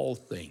of all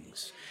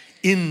things,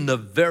 in the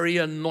very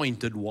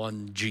Anointed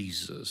One,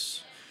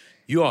 Jesus.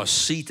 You are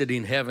seated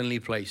in heavenly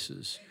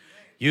places.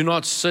 You're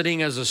not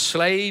sitting as a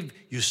slave,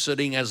 you're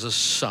sitting as a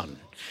son.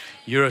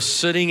 You're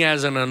sitting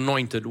as an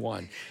anointed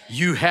one.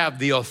 You have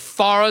the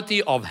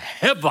authority of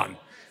heaven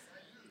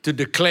to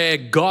declare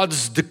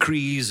God's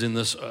decrees in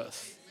this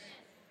earth.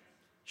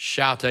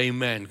 Shout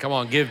amen. Come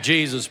on, give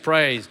Jesus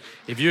praise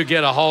if you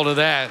get a hold of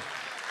that.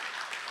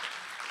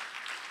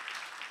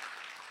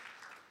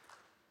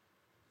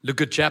 Look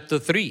at chapter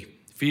 3,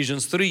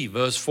 Ephesians 3,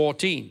 verse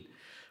 14.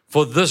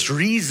 For this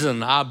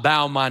reason I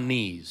bow my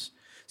knees.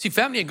 See,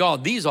 family of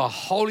God, these are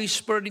Holy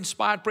Spirit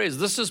inspired prayers.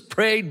 This is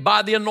prayed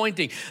by the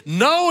anointing.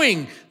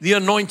 Knowing the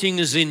anointing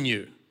is in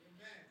you,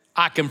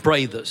 I can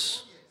pray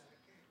this.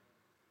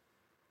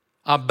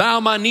 I bow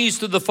my knees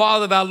to the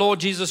Father of our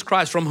Lord Jesus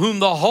Christ, from whom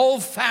the whole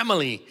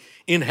family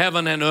in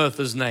heaven and earth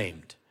is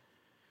named,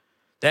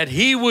 that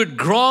He would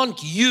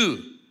grant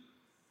you.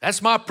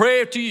 That's my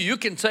prayer to you. You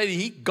can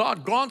say,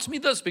 God grants me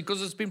this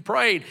because it's been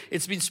prayed,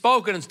 it's been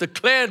spoken, it's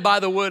declared by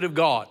the Word of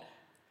God.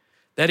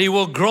 That He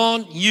will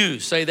grant you,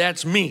 say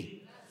that's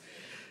me,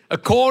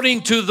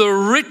 according to the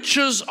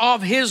riches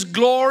of His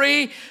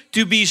glory,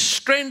 to be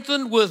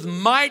strengthened with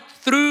might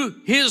through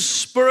His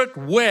Spirit,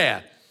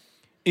 where?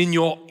 In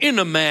your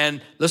inner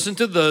man, listen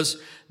to this,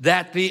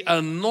 that the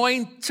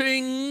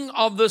anointing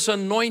of this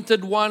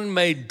Anointed One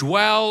may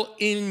dwell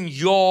in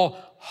your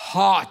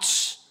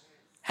hearts.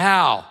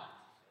 How?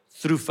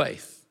 Through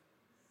faith.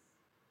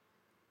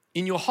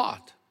 In your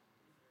heart.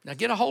 Now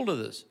get a hold of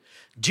this.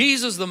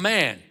 Jesus the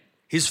man,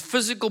 His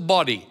physical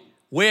body,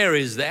 where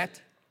is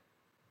that?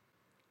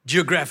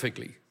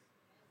 Geographically.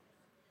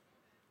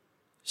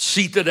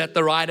 Seated at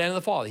the right hand of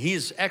the Father. He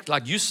is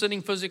like you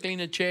sitting physically in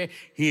a chair.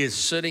 He is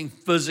sitting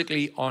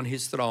physically on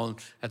His throne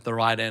at the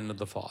right hand of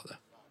the Father.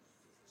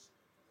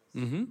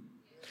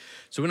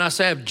 So when I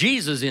say I have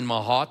Jesus in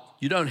my heart,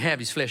 you don't have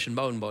His flesh and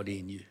bone body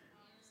in you.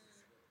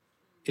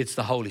 It's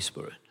the Holy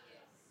Spirit.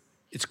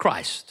 It's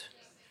Christ.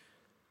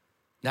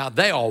 Now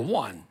they are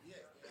one,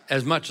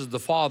 as much as the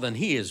Father and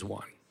He is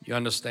one. You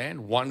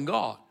understand? One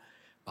God.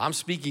 I'm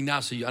speaking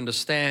now so you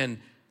understand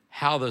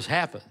how this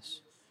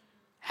happens.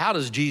 How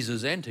does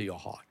Jesus enter your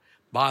heart?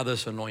 By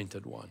this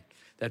Anointed One.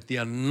 That the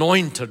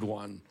Anointed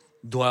One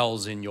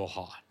dwells in your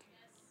heart.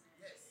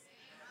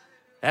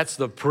 That's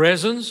the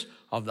presence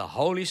of the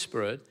Holy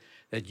Spirit,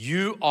 that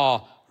you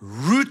are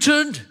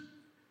rooted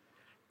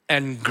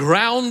and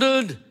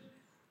grounded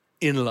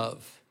in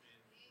love.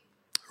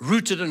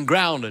 Rooted and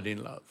grounded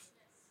in love.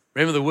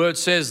 Remember the word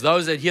says,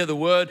 those that hear the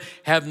word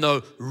have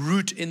no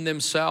root in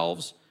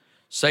themselves.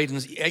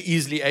 Satan's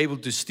easily able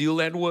to steal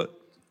that word.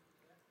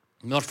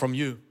 Not from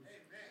you.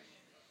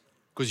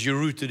 Because you're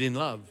rooted in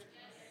love.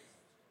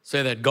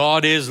 Say that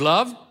God is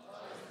love.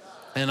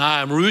 And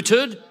I am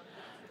rooted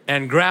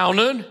and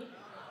grounded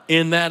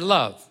in that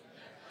love.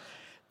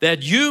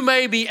 That you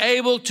may be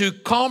able to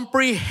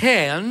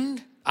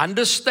comprehend,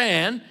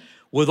 understand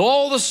with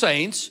all the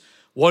saints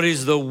what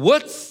is the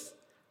width,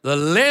 the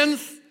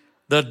length,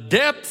 the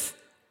depth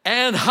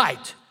and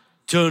height,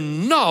 to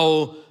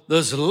know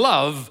this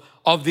love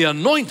of the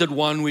Anointed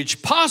One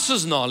which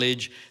passes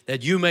knowledge,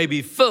 that you may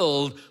be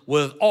filled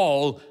with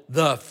all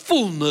the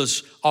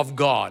fullness of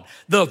God.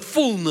 The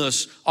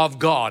fullness of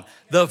God.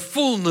 The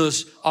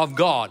fullness of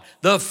God.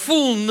 The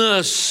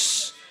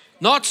fullness,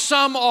 not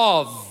some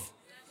of,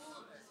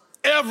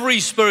 every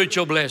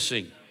spiritual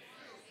blessing.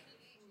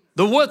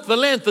 The width, the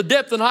length, the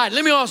depth and height.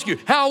 Let me ask you,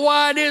 how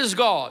wide is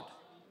God?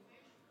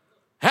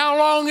 How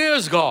long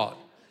is God?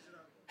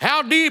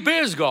 How deep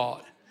is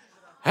God?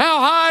 How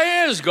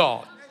high is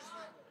God?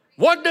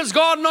 What does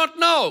God not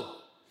know?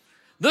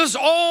 This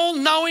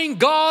all-knowing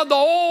God, the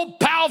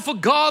all-powerful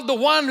God, the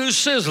one who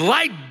says,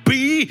 light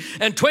be,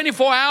 and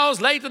 24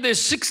 hours later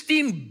there's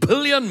 16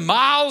 billion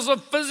miles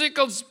of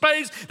physical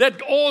space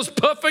that all is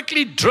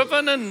perfectly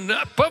driven and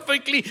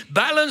perfectly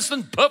balanced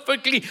and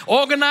perfectly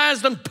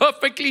organized and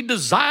perfectly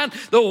designed.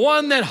 The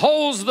one that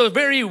holds the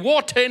very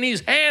water in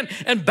his hand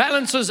and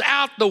balances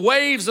out the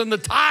waves and the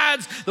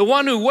tides. The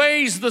one who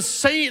weighs the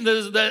sand,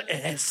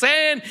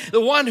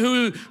 the one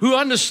who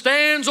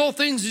understands all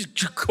things, is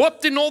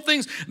equipped in all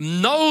things,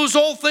 knows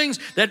all things,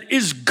 that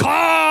is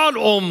God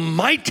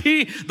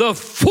Almighty, the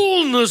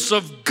fullness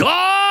of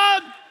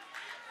God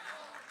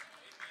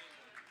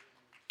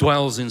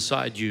dwells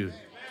inside you.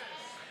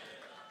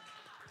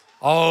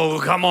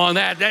 Oh, come on,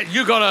 that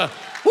you gotta,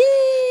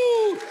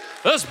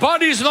 this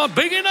body's not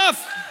big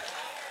enough.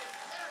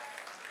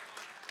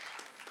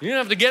 You don't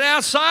have to get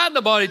outside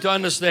the body to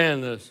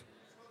understand this.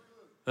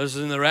 This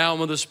is in the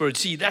realm of the Spirit.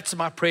 See, that's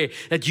my prayer,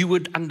 that you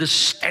would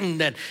understand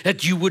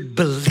that you would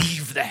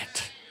believe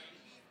that.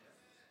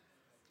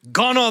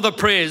 Gone are the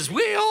prayers.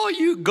 Where are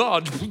you,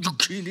 God? Are you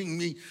kidding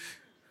me?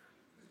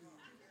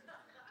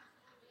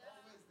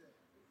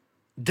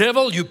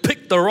 Devil, you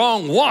picked the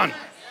wrong one.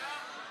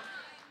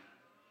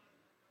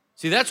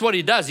 See, that's what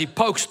he does. He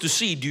pokes to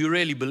see, do you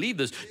really believe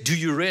this? Do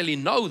you really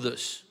know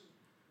this?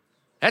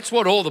 That's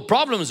what all the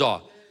problems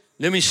are.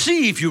 Let me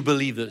see if you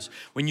believe this.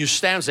 When you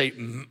stand and say,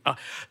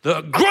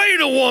 the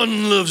greater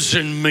one lives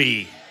in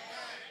me.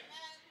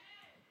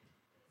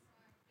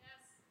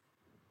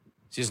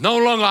 See, it's no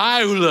longer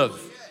I who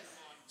live.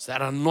 It's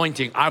that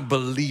anointing. I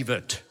believe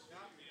it.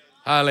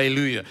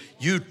 Hallelujah.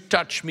 You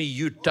touch me,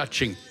 you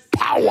touching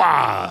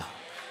power.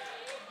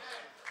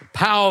 The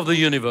power of the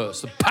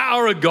universe, the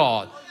power of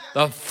God,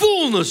 the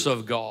fullness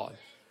of God.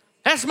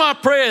 That's my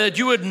prayer, that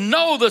you would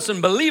know this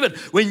and believe it.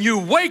 When you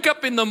wake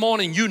up in the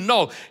morning, you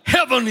know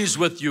heaven is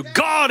with you.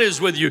 God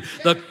is with you.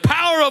 The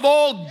power of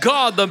all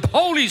God, the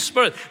Holy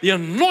Spirit, the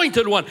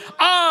anointed one.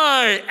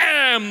 I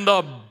am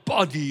the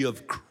body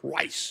of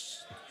Christ.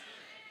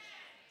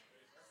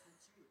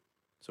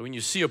 So when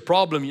you see a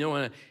problem, you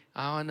know,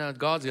 oh no,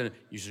 God's going to,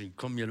 you say,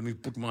 come here, let me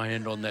put my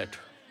hand on that.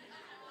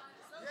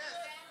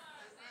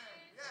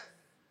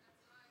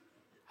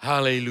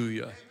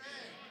 Hallelujah.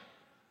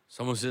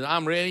 Someone says,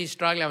 I'm really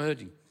struggling, I'm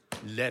hurting.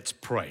 Let's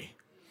pray.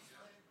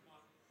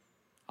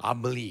 I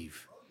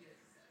believe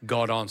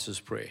God answers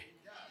prayer.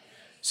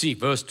 See,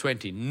 verse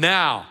 20.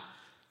 Now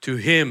to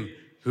him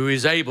who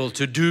is able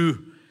to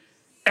do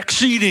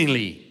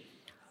exceedingly,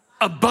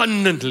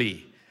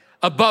 abundantly,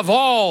 above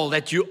all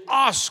that you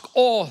ask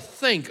or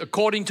think,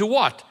 according to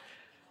what?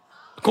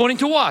 According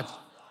to what?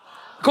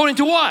 According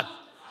to what?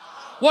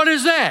 What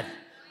is that?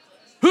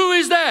 Who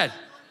is that?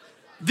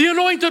 The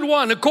anointed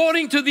one,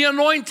 according to the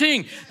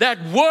anointing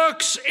that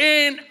works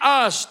in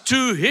us.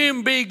 To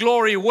him be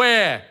glory.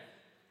 Where?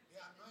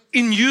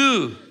 In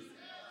you.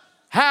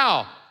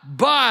 How?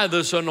 By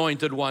this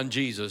anointed one,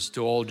 Jesus,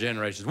 to all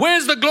generations.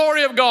 Where's the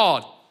glory of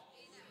God?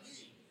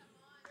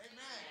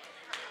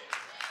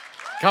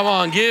 Come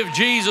on, give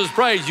Jesus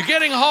praise. You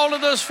getting a hold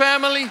of this,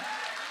 family?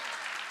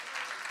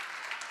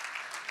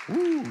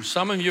 Ooh,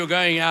 some of you are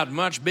going out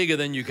much bigger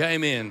than you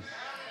came in.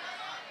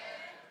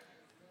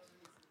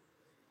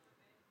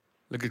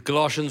 Look at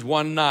Colossians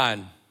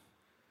 1:9.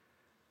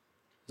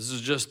 This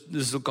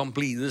is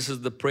complete. This is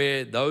the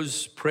prayer.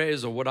 Those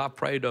prayers are what I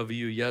prayed over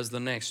you. Here's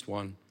the next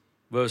one.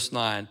 Verse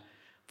 9.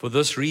 For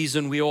this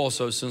reason we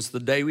also, since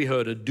the day we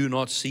heard it, do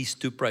not cease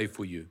to pray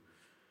for you.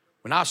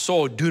 When I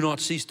saw do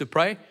not cease to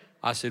pray,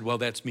 I said, well,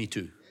 that's me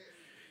too.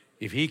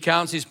 If he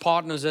counts his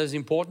partners as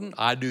important,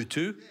 I do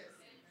too.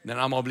 Then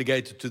I'm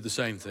obligated to the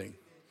same thing.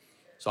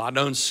 So I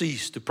don't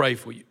cease to pray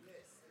for you.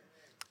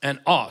 And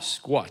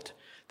ask what?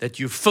 That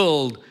you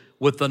filled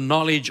with the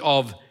knowledge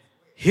of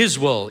his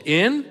will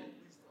in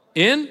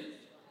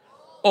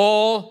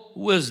all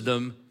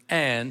wisdom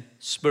and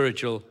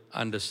spiritual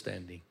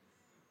understanding.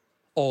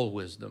 All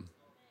wisdom.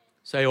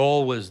 Say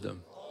all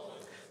wisdom.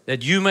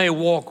 That you may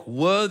walk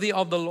worthy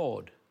of the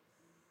Lord,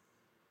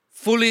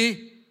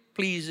 fully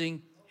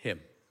pleasing him.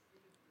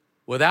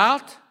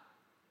 Without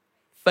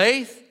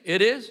faith,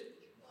 it is.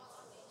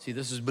 See,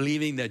 this is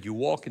believing that you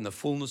walk in the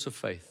fullness of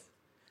faith,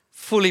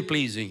 fully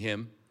pleasing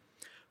him,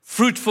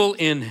 fruitful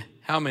in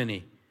how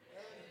many?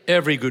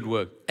 Every good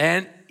work.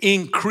 And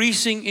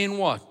increasing in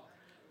what?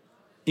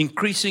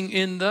 Increasing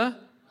in the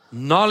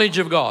knowledge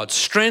of God.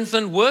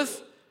 Strengthened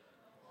with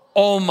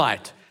all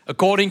might.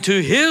 According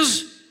to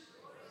his,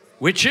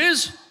 which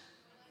is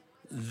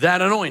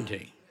that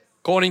anointing.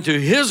 According to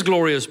his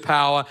glorious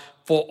power,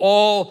 for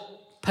all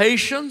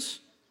patience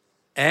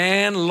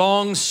and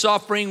long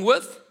suffering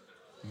with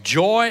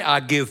joy, I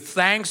give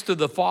thanks to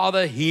the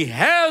Father. He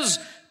has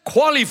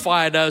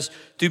qualified us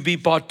to be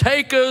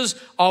partakers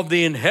of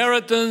the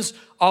inheritance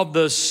of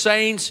the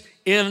saints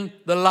in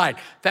the light.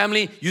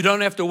 Family, you don't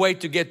have to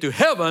wait to get to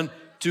heaven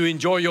to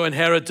enjoy your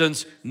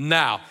inheritance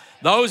now.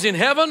 Those in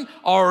heaven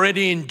are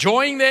already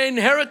enjoying their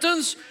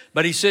inheritance,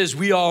 but he says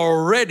we are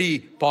already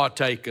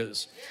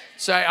partakers.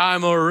 Say,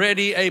 I'm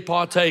already a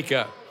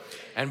partaker.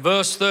 And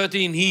verse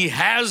 13, He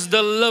has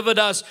delivered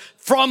us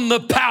from the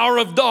power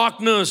of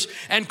darkness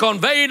and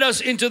conveyed us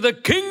into the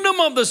kingdom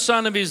of the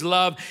Son of His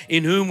love,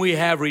 in whom we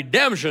have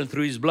redemption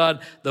through His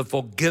blood, the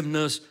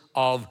forgiveness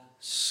of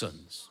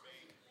sins.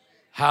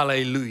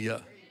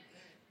 Hallelujah.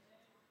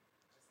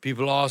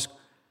 People ask,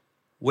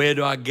 where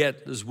do I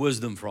get this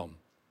wisdom from?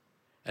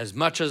 As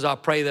much as I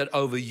pray that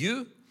over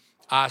you,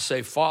 I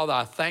say, Father,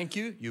 I thank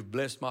you. You've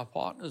blessed my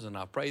partners, and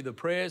I pray the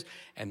prayers,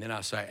 and then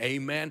I say,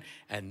 amen.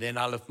 And then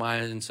I lift my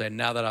hands and say,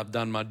 now that I've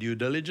done my due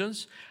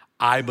diligence,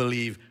 I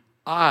believe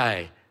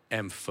I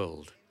am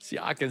filled. See,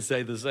 I can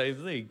say the same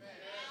thing.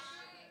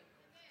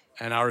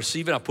 And I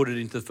receive it, I put it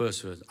into the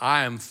first verse.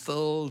 I am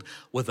filled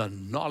with a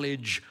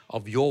knowledge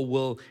of your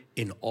will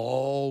in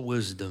all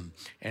wisdom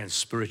and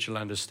spiritual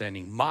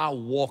understanding. My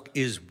walk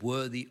is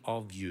worthy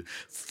of you,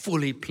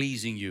 fully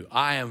pleasing you.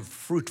 I am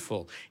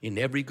fruitful in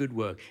every good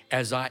work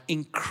as I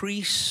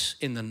increase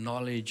in the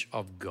knowledge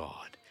of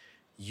God.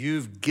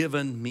 You've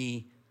given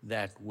me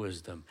that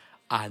wisdom.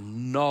 I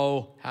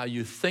know how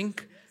you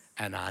think,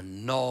 and I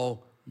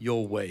know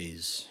your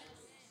ways.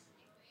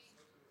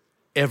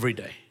 Every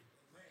day.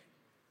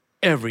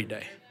 Every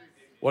day.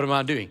 What am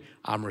I doing?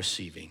 I'm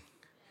receiving.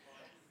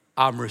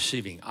 I'm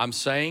receiving. I'm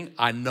saying,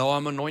 I know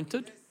I'm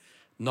anointed.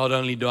 Not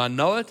only do I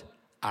know it,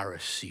 I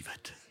receive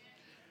it.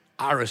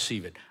 I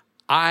receive it.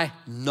 I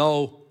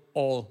know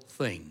all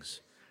things.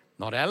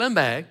 Not Allan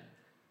Bagg,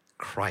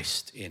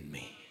 Christ in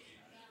me.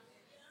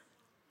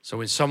 So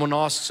when someone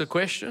asks a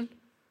question,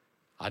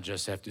 I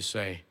just have to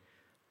say,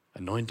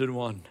 Anointed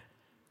One.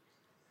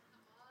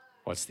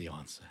 What's the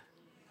answer?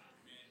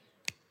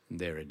 And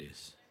there it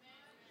is.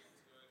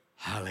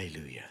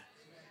 Hallelujah.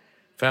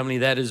 Family,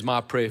 that is my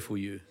prayer for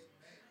you,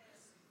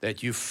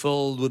 that you're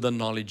filled with the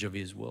knowledge of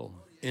His will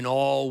in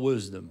all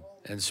wisdom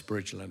and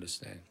spiritual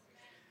understanding,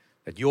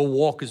 that your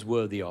walk is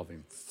worthy of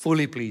Him,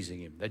 fully pleasing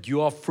Him, that you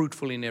are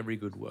fruitful in every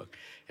good work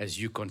as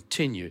you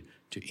continue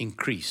to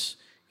increase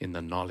in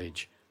the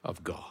knowledge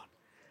of God.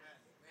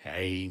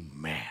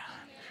 Amen.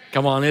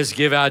 Come on, let's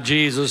give our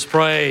Jesus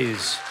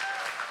praise.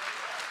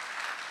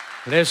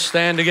 Let's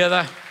stand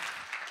together.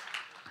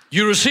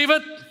 You receive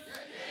it?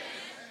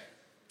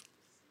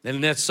 Then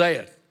let's say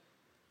it.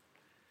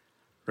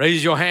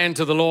 Raise your hand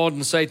to the Lord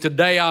and say,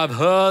 today I've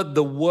heard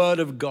the word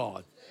of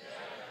God.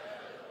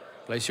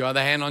 Place your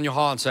other hand on your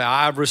heart and say,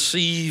 I've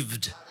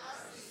received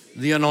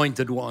the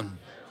Anointed One.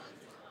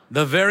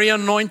 The very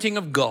anointing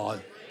of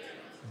God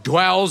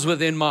dwells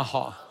within my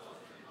heart.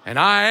 And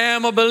I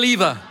am a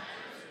believer,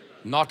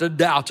 not a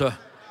doubter.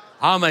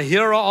 I'm a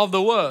hearer of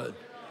the word,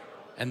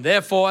 and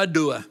therefore a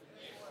doer.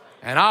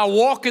 And I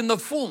walk in the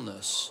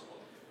fullness,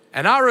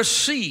 and I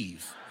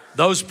receive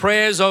those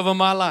prayers over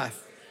my life.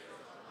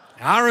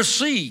 I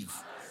receive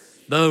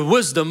the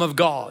wisdom of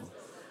God,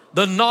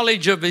 the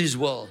knowledge of His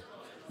will,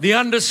 the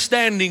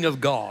understanding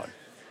of God.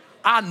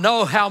 I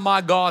know how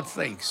my God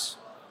thinks.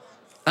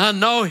 I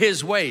know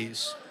His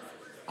ways.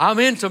 I'm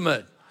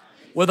intimate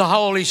with the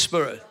Holy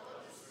Spirit,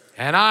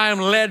 and I am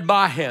led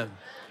by Him.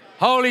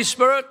 Holy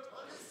Spirit,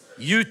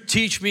 you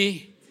teach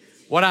me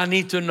what I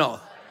need to know,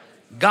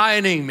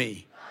 guiding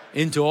me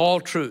into all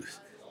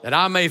truth, that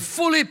I may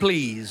fully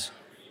please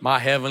my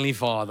Heavenly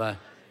Father,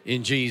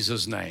 in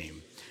Jesus'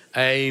 name.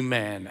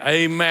 Amen.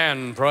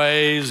 Amen.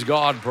 Praise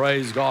God,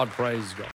 praise God, praise God.